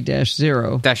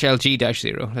MB-0...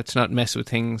 -LG-0. Let's not mess with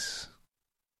things.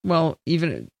 Well,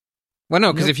 even... Well,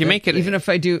 no, because if you make it... Even if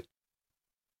I do...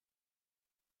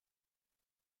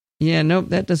 Yeah, nope,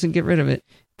 that doesn't get rid of it.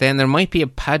 Then there might be a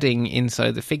padding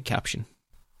inside the fig caption.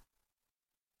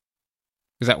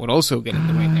 Because that would also get in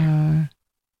the way there.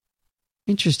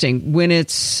 Interesting. When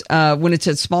it's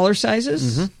at smaller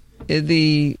sizes,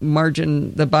 the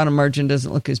bottom margin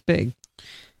doesn't look as big.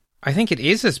 I think it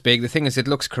is as big. The thing is, it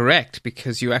looks correct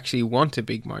because you actually want a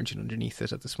big margin underneath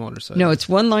it at the smaller size. No, it's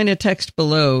one line of text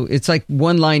below. It's like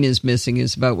one line is missing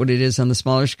is about what it is on the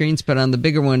smaller screens, but on the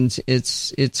bigger ones,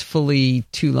 it's fully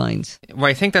 2 lines. Well,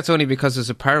 I think that's only because there's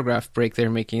a paragraph break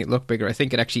there making it look bigger. I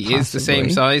think it actually is the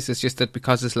same size. It's just that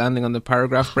because it's landing on the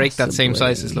paragraph break, that same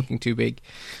size is looking too big.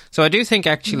 So I do think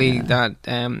actually that...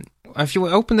 if you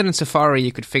opened it in Safari,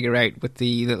 you could figure out with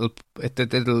the little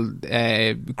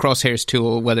crosshairs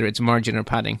tool whether it's margin or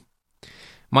padding.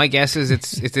 My guess is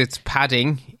it's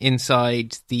padding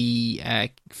inside the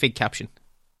fig caption.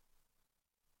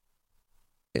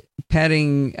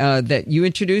 Padding that you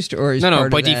introduced, or is no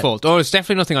by default? Oh, it's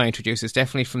definitely nothing I introduced. It's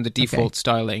definitely from the default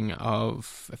styling of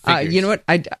figures. You know what?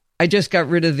 I just got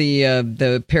rid of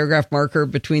the paragraph marker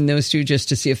between those two just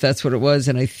to see if that's what it was,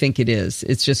 and I think it is.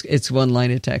 It's one line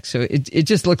of text, so it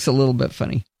just looks a little bit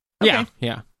funny. Okay.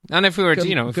 Yeah. And if we were,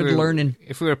 learning.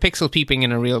 If we were pixel peeping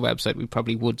in a real website, we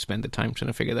probably would spend the time trying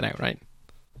to figure that out, right?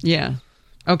 Yeah.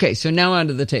 Okay, so now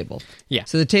onto the table. Yeah.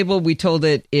 So the table, we told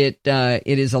it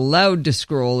is allowed to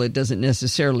scroll. It doesn't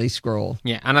necessarily scroll.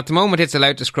 Yeah, and at the moment, it's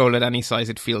allowed to scroll at any size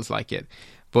it feels like it.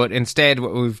 But instead,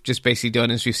 what we've just basically done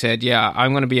is we've said,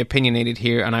 I'm going to be opinionated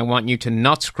here, and I want you to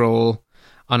not scroll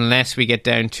unless we get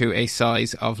down to a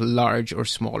size of large or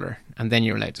smaller, and then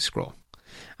you're allowed to scroll.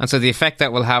 And so the effect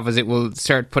that will have is it will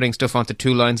start putting stuff onto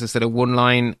 2 lines instead of 1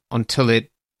 line until it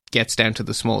gets down to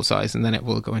the small size, and then it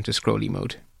will go into scrolly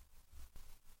mode.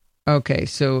 Okay,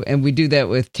 so, and we do that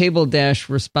with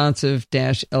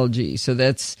table-responsive-LG. So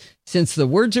that's, since the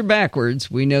words are backwards,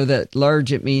 we know that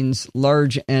large, it means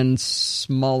large and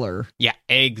smaller. Yeah,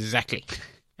 exactly.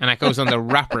 And that goes on the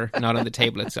wrapper, not on the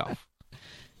table itself.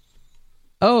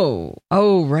 Oh,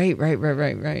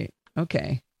 right.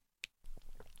 Okay.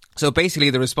 So basically,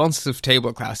 the responsive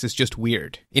table class is just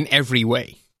weird in every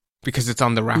way because it's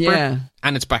on the wrapper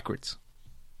and it's backwards.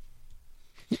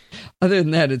 Other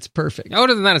than that, it's perfect.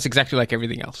 Other than that, it's exactly like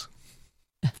everything else.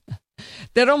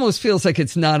 That almost feels like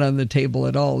it's not on the table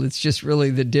at all. It's just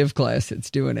really the div class that's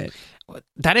doing it.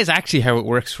 That is actually how it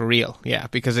works for real,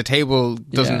 because a table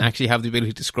doesn't actually have the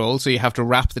ability to scroll, so you have to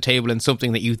wrap the table in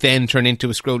something that you then turn into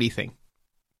a scrolly thing.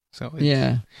 So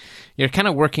you're kind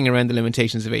of working around the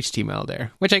limitations of HTML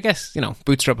there, which I guess,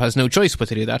 Bootstrap has no choice but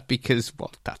to do that because,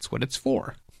 that's what it's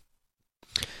for.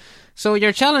 So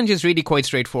your challenge is really quite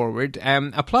straightforward.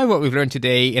 Apply what we've learned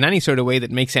today in any sort of way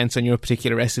that makes sense on your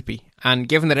particular recipe. And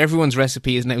given that everyone's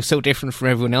recipe is now so different from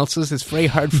everyone else's, it's very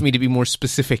hard for me to be more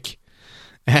specific.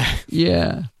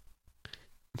 Yeah.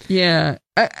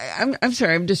 I'm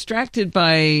sorry. I'm distracted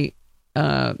by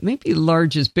maybe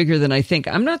large is bigger than I think.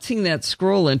 I'm not seeing that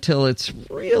scroll until it's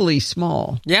really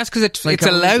small. Yes, because it's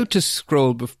allowed to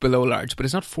scroll below large, but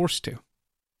it's not forced to.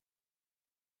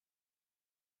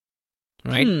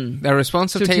 right? The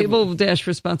responsive so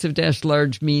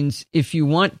table-responsive-large means if you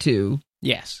want to.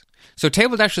 Yes. So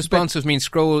table-responsive means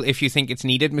scroll if you think it's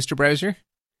needed, Mr. Browser.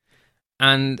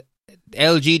 And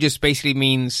LG just basically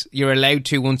means you're allowed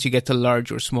to once you get to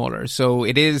large or smaller. So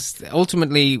it is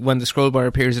ultimately when the scroll bar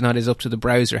appears or not is up to the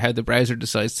browser, how the browser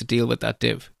decides to deal with that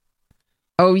div.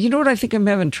 Oh, you know what I think I'm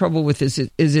having trouble with is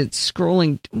it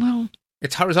scrolling? Well,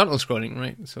 it's horizontal scrolling,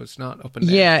 right? So it's not up and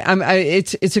down. Yeah,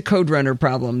 it's a CodeRunner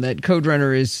problem. That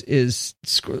CodeRunner is it's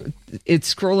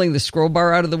scrolling the scroll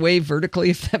bar out of the way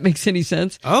vertically, if that makes any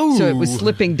sense. Oh, so it was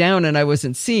slipping down, and I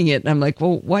wasn't seeing it. And I'm like,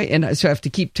 well, why? And so I have to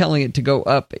keep telling it to go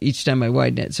up each time I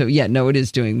widen it. So yeah, no, it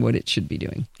is doing what it should be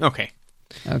doing. Okay.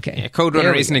 Yeah,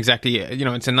 CodeRunner isn't exactly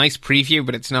it's a nice preview,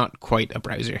 but it's not quite a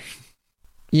browser.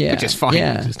 Yeah, which is fine.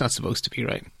 Yeah. It's not supposed to be,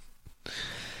 right?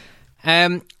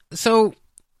 So.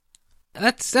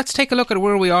 Let's take a look at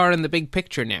where we are in the big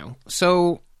picture now.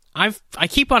 So I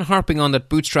keep on harping on that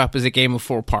Bootstrap is a game of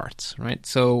 4 parts, right?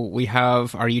 So we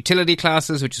have our utility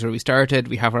classes, which is where we started.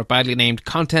 We have our badly named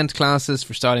content classes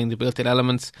for styling the built-in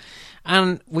elements.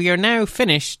 And we are now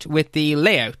finished with the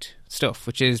layout stuff,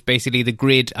 which is basically the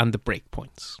grid and the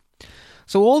breakpoints.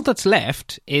 So all that's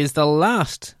left is the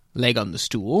last leg on the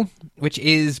stool, which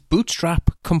is Bootstrap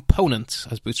components,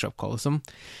 as Bootstrap calls them,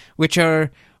 which are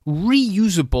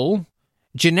reusable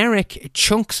generic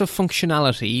chunks of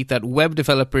functionality that web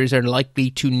developers are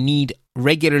likely to need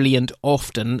regularly and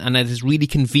often, and it is really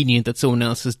convenient that someone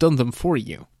else has done them for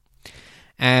you.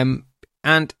 And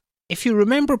if you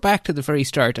remember back to the very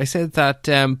start, I said that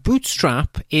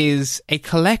Bootstrap is a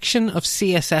collection of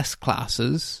CSS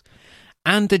classes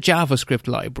and a JavaScript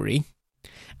library,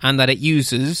 and that it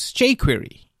uses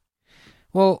jQuery.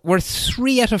 Well, we're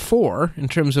 3 out of 4 in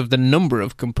terms of the number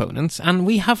of components, and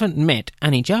we haven't met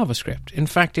any JavaScript. In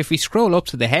fact, if we scroll up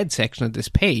to the head section of this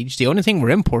page, the only thing we're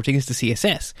importing is the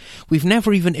CSS. We've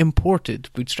never even imported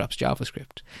Bootstrap's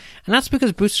JavaScript. And that's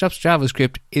because Bootstrap's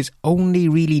JavaScript is only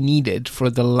really needed for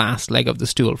the last leg of the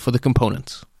stool, for the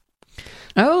components.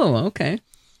 Oh, okay.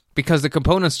 Because the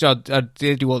components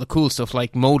they do all the cool stuff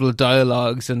like modal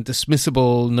dialogues and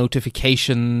dismissible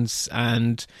notifications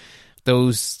and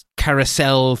those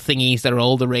carousel thingies that are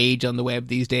all the rage on the web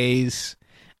these days.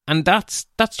 And that's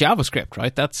JavaScript,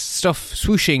 right? That's stuff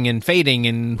swooshing and fading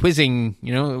and whizzing,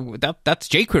 that's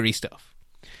jQuery stuff.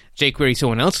 jQuery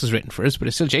someone else has written for us, but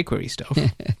it's still jQuery stuff.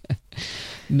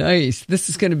 Nice. This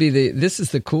is going to be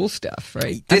the cool stuff,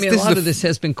 right? A lot of this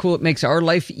has been cool. It makes our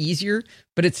life easier,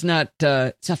 but it's not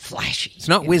flashy. It's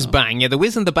not whiz bang. Yeah, the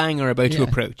whiz and the bang are about to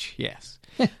approach. Yes.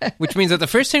 Which means that the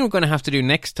first thing we're going to have to do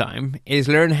next time is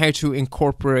learn how to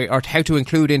incorporate or how to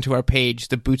include into our page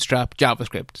the Bootstrap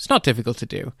JavaScript. It's not difficult to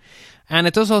do. And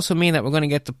it does also mean that we're going to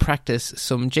get to practice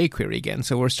some jQuery again.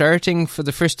 So we're starting for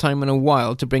the first time in a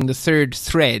while to bring the third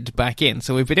thread back in.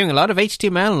 So we've been doing a lot of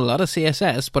HTML and a lot of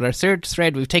CSS, but our third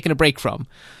thread we've taken a break from.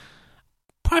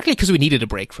 Partly because we needed a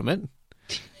break from it.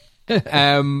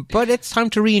 But it's time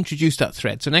to reintroduce that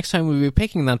thread. So next time we'll be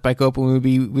picking that back up and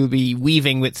we'll be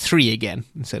weaving with 3 again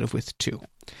instead of with 2.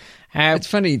 It's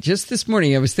funny. Just this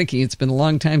morning, I was thinking it's been a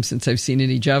long time since I've seen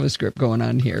any JavaScript going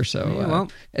on here. So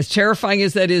as terrifying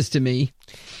as that is to me,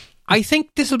 I think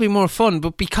this will be more fun.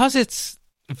 But because it's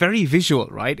very visual,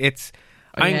 right?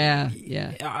 I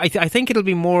think it'll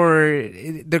be more.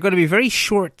 They're going to be very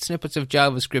short snippets of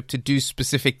JavaScript to do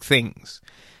specific things.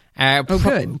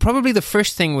 Good. Probably the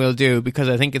first thing we'll do, because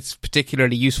I think it's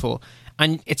particularly useful,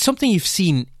 and it's something you've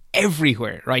seen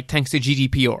everywhere, right, thanks to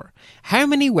GDPR. How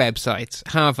many websites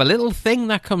have a little thing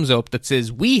that comes up that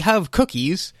says, we have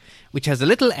cookies, which has a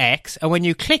little X, and when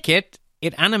you click it,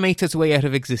 it animates its way out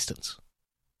of existence?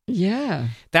 Yeah,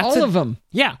 all of them.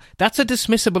 Yeah, that's a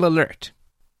dismissible alert.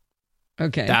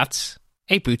 Okay. That's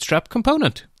a Bootstrap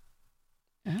component.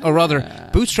 Or rather,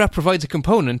 Bootstrap provides a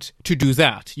component to do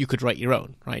that. You could write your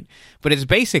own, right? But it's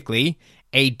basically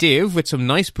a div with some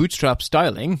nice Bootstrap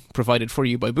styling provided for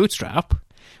you by Bootstrap,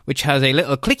 which has a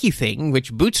little clicky thing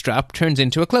which Bootstrap turns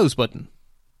into a close button.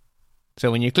 So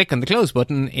when you click on the close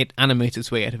button, it animates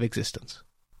its way out of existence.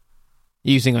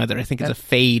 Using either, I think it's a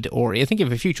fade or... I think you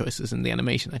have a few choices in the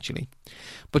animation, actually.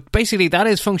 But basically, that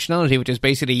is functionality, which is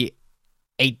basically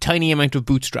a tiny amount of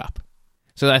Bootstrap.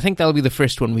 So I think that'll be the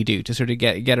first one we do to sort of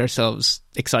get ourselves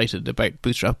excited about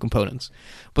Bootstrap components.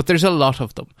 But there's a lot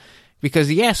of them. Because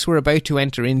yes, we're about to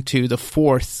enter into the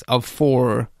 4th of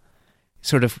 4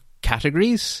 sort of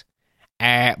categories.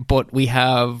 But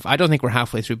I don't think we're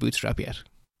halfway through Bootstrap yet.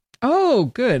 Oh,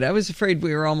 good. I was afraid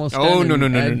we were almost done. Oh, no.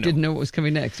 Didn't know what was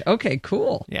coming next. Okay,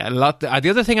 cool. Yeah, a lot. The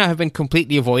other thing I have been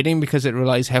completely avoiding because it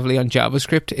relies heavily on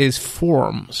JavaScript is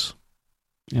forms.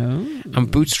 Oh.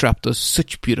 And Bootstrap does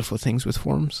such beautiful things with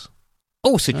forms.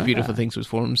 Oh, such beautiful things with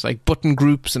forums, like button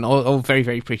groups and all very,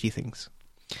 very pretty things.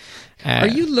 Are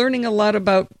you learning a lot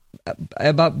about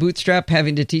Bootstrap,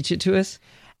 having to teach it to us?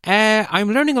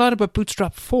 I'm learning a lot about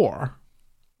Bootstrap 4,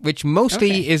 which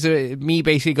mostly is me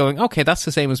basically going, okay, that's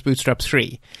the same as Bootstrap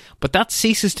 3. But that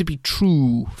ceases to be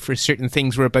true for certain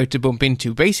things we're about to bump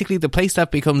into. Basically, the place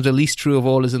that becomes the least true of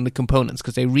all is in the components,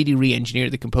 because they really re-engineer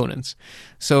the components.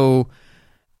 So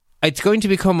it's going to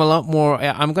become a lot more...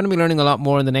 I'm going to be learning a lot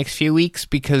more in the next few weeks,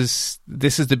 because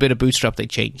this is the bit of Bootstrap they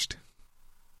changed.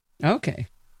 Okay,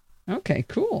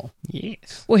 cool.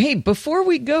 Yes. Well, hey, before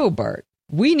we go, Bart,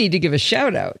 we need to give a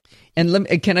shout out. And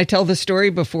can I tell the story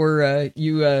before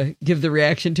you give the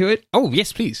reaction to it? Oh,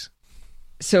 yes, please.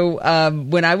 So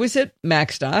when I was at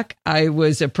MacStock, I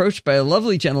was approached by a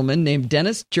lovely gentleman named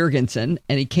Dennis Jurgensen,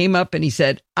 and he came up and he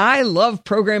said, I love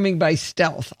programming by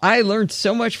stealth. I learned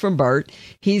so much from Bart.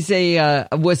 He's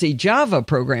was a Java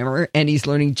programmer, and he's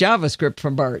learning JavaScript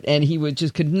from Bart, and he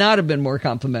could not have been more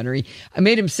complimentary. I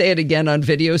made him say it again on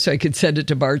video so I could send it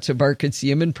to Bart so Bart could see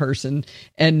him in person,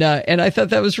 and I thought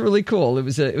that was really cool. It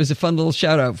was a fun little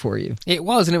shout out for you. It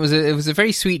was, and it was a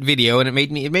very sweet video, and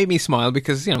it made me smile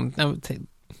because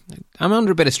I'm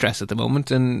under a bit of stress at the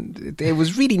moment, and it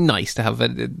was really nice to have a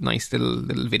nice little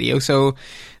video. So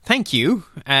thank you,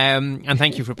 and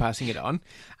thank you for passing it on.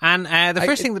 And the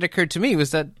first thing that occurred to me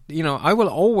was that,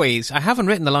 I haven't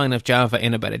written the line of Java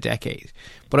in about a decade,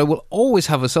 but I will always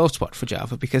have a soft spot for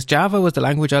Java because Java was the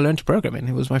language I learned to program in.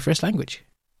 It was my first language.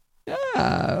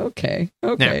 Ah, okay.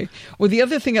 Now, well, the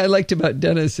other thing I liked about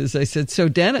Dennis is I said, so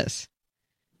Dennis,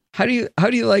 how do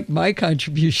you like my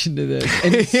contribution to this?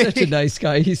 And he's such a nice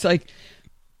guy. He's like,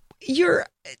 you're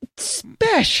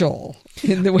special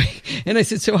in the way. And I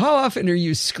said, so how often are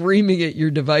you screaming at your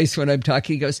device when I'm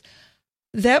talking? He goes,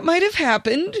 that might have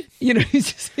happened.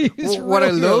 He's what I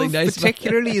love really nice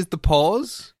particularly is the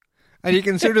pause. And you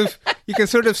can sort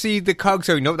of see the cogs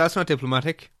going, no, that's not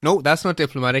diplomatic. No, that's not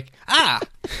diplomatic. Ah!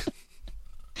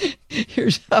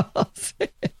 Here's how I'll say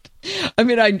it. I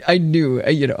mean, I knew,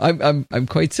 I'm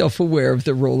quite self-aware of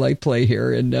the role I play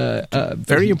here, and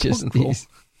very important role.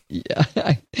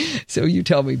 Yeah. So you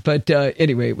tell me, but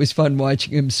anyway, it was fun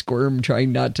watching him squirm,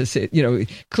 trying not to say.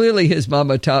 Clearly his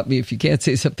mama taught me if you can't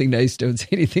say something nice, don't say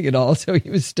anything at all. So he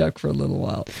was stuck for a little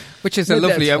while, which is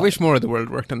lovely. I wish more of the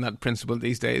world worked on that principle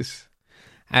these days.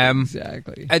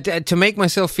 Exactly. To make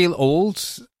myself feel old,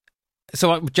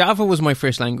 so Java was my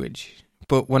first language.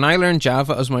 But when I learned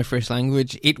Java as my first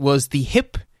language, it was the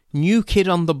hip new kid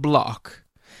on the block.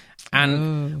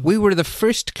 And we were the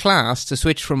first class to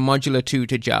switch from Modula 2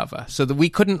 to Java. So that we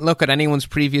couldn't look at anyone's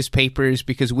previous papers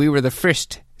because we were the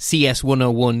first CS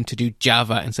 101 to do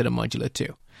Java instead of Modula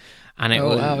 2. And it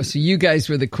was, wow. So you guys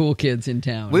were the cool kids in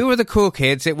town. We were the cool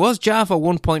kids. It was Java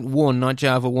 1.1, not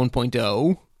Java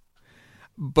 1.0.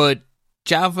 But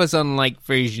Java's on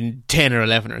version 10 or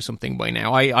 11 or something by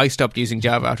now. I stopped using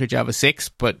Java after Java 6,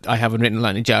 but I haven't written a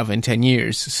line of Java in 10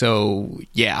 years. So,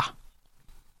 yeah.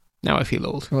 Now I feel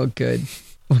old. Well, good.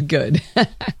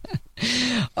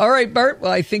 All right, Bart.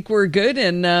 Well, I think we're good.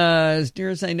 And as near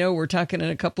as I know, we're talking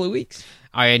in a couple of weeks.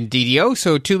 DDO.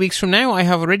 So 2 weeks from now, I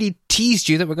have already teased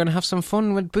you that we're going to have some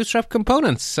fun with Bootstrap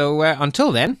components. So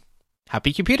until then,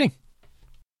 happy computing.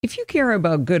 If you care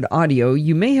about good audio,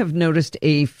 you may have noticed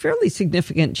a fairly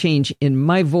significant change in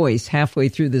my voice halfway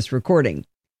through this recording.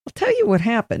 I'll tell you what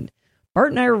happened.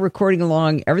 Bart and I are recording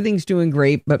along, everything's doing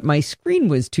great, but my screen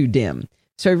was too dim.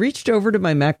 So I reached over to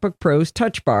my MacBook Pro's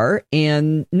touch bar,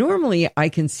 and normally I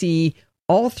can see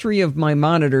all three of my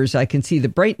monitors. I can see the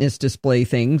brightness display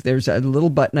thing. There's a little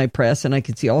button I press, and I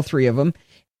can see all three of them.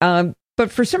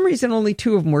 But for some reason, only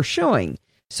two of them were showing.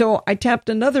 So I tapped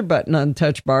another button on the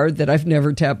touch bar that I've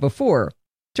never tapped before.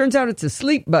 Turns out it's a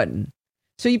sleep button.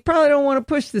 So you probably don't want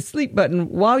to push the sleep button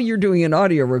while you're doing an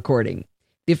audio recording.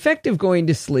 The effect of going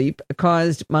to sleep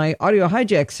caused my audio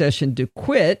hijack session to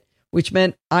quit, which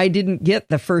meant I didn't get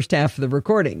the first half of the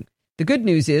recording. The good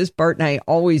news is Bart and I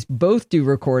always both do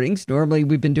recordings. Normally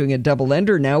we've been doing a double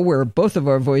ender now where both of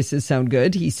our voices sound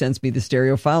good. He sends me the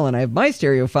stereo file and I have my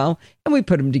stereo file, and we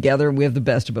put them together and we have the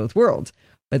best of both worlds.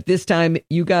 But this time,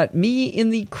 you got me in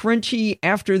the crunchy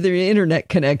after the internet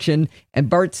connection, and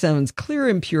Bart sounds clear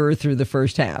and pure through the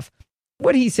first half.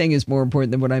 What he's saying is more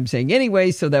important than what I'm saying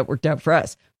anyway, so that worked out for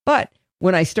us. But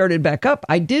when I started back up,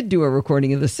 I did do a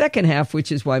recording of the second half,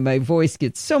 which is why my voice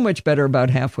gets so much better about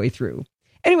halfway through.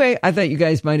 Anyway, I thought you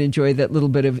guys might enjoy that little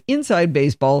bit of inside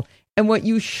baseball and what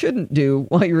you shouldn't do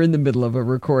while you're in the middle of a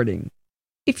recording.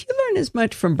 If you learn as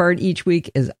much from Bart each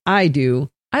week as I do,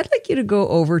 I'd like you to go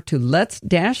over to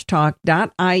lets-talk.ie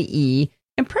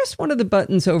and press one of the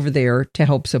buttons over there to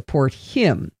help support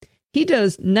him. He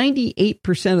does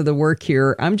 98% of the work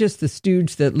here. I'm just the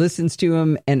stooge that listens to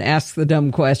him and asks the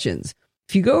dumb questions.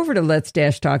 If you go over to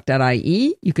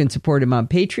lets-talk.ie, you can support him on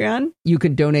Patreon, you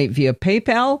can donate via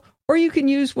PayPal, or you can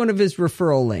use one of his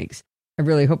referral links. I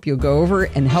really hope you'll go over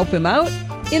and help him out.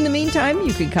 In the meantime,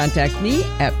 you can contact me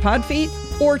at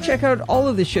Podfeet or check out all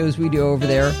of the shows we do over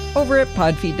there over at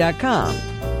podfeet.com.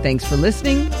 Thanks for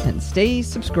listening and stay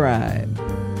subscribed.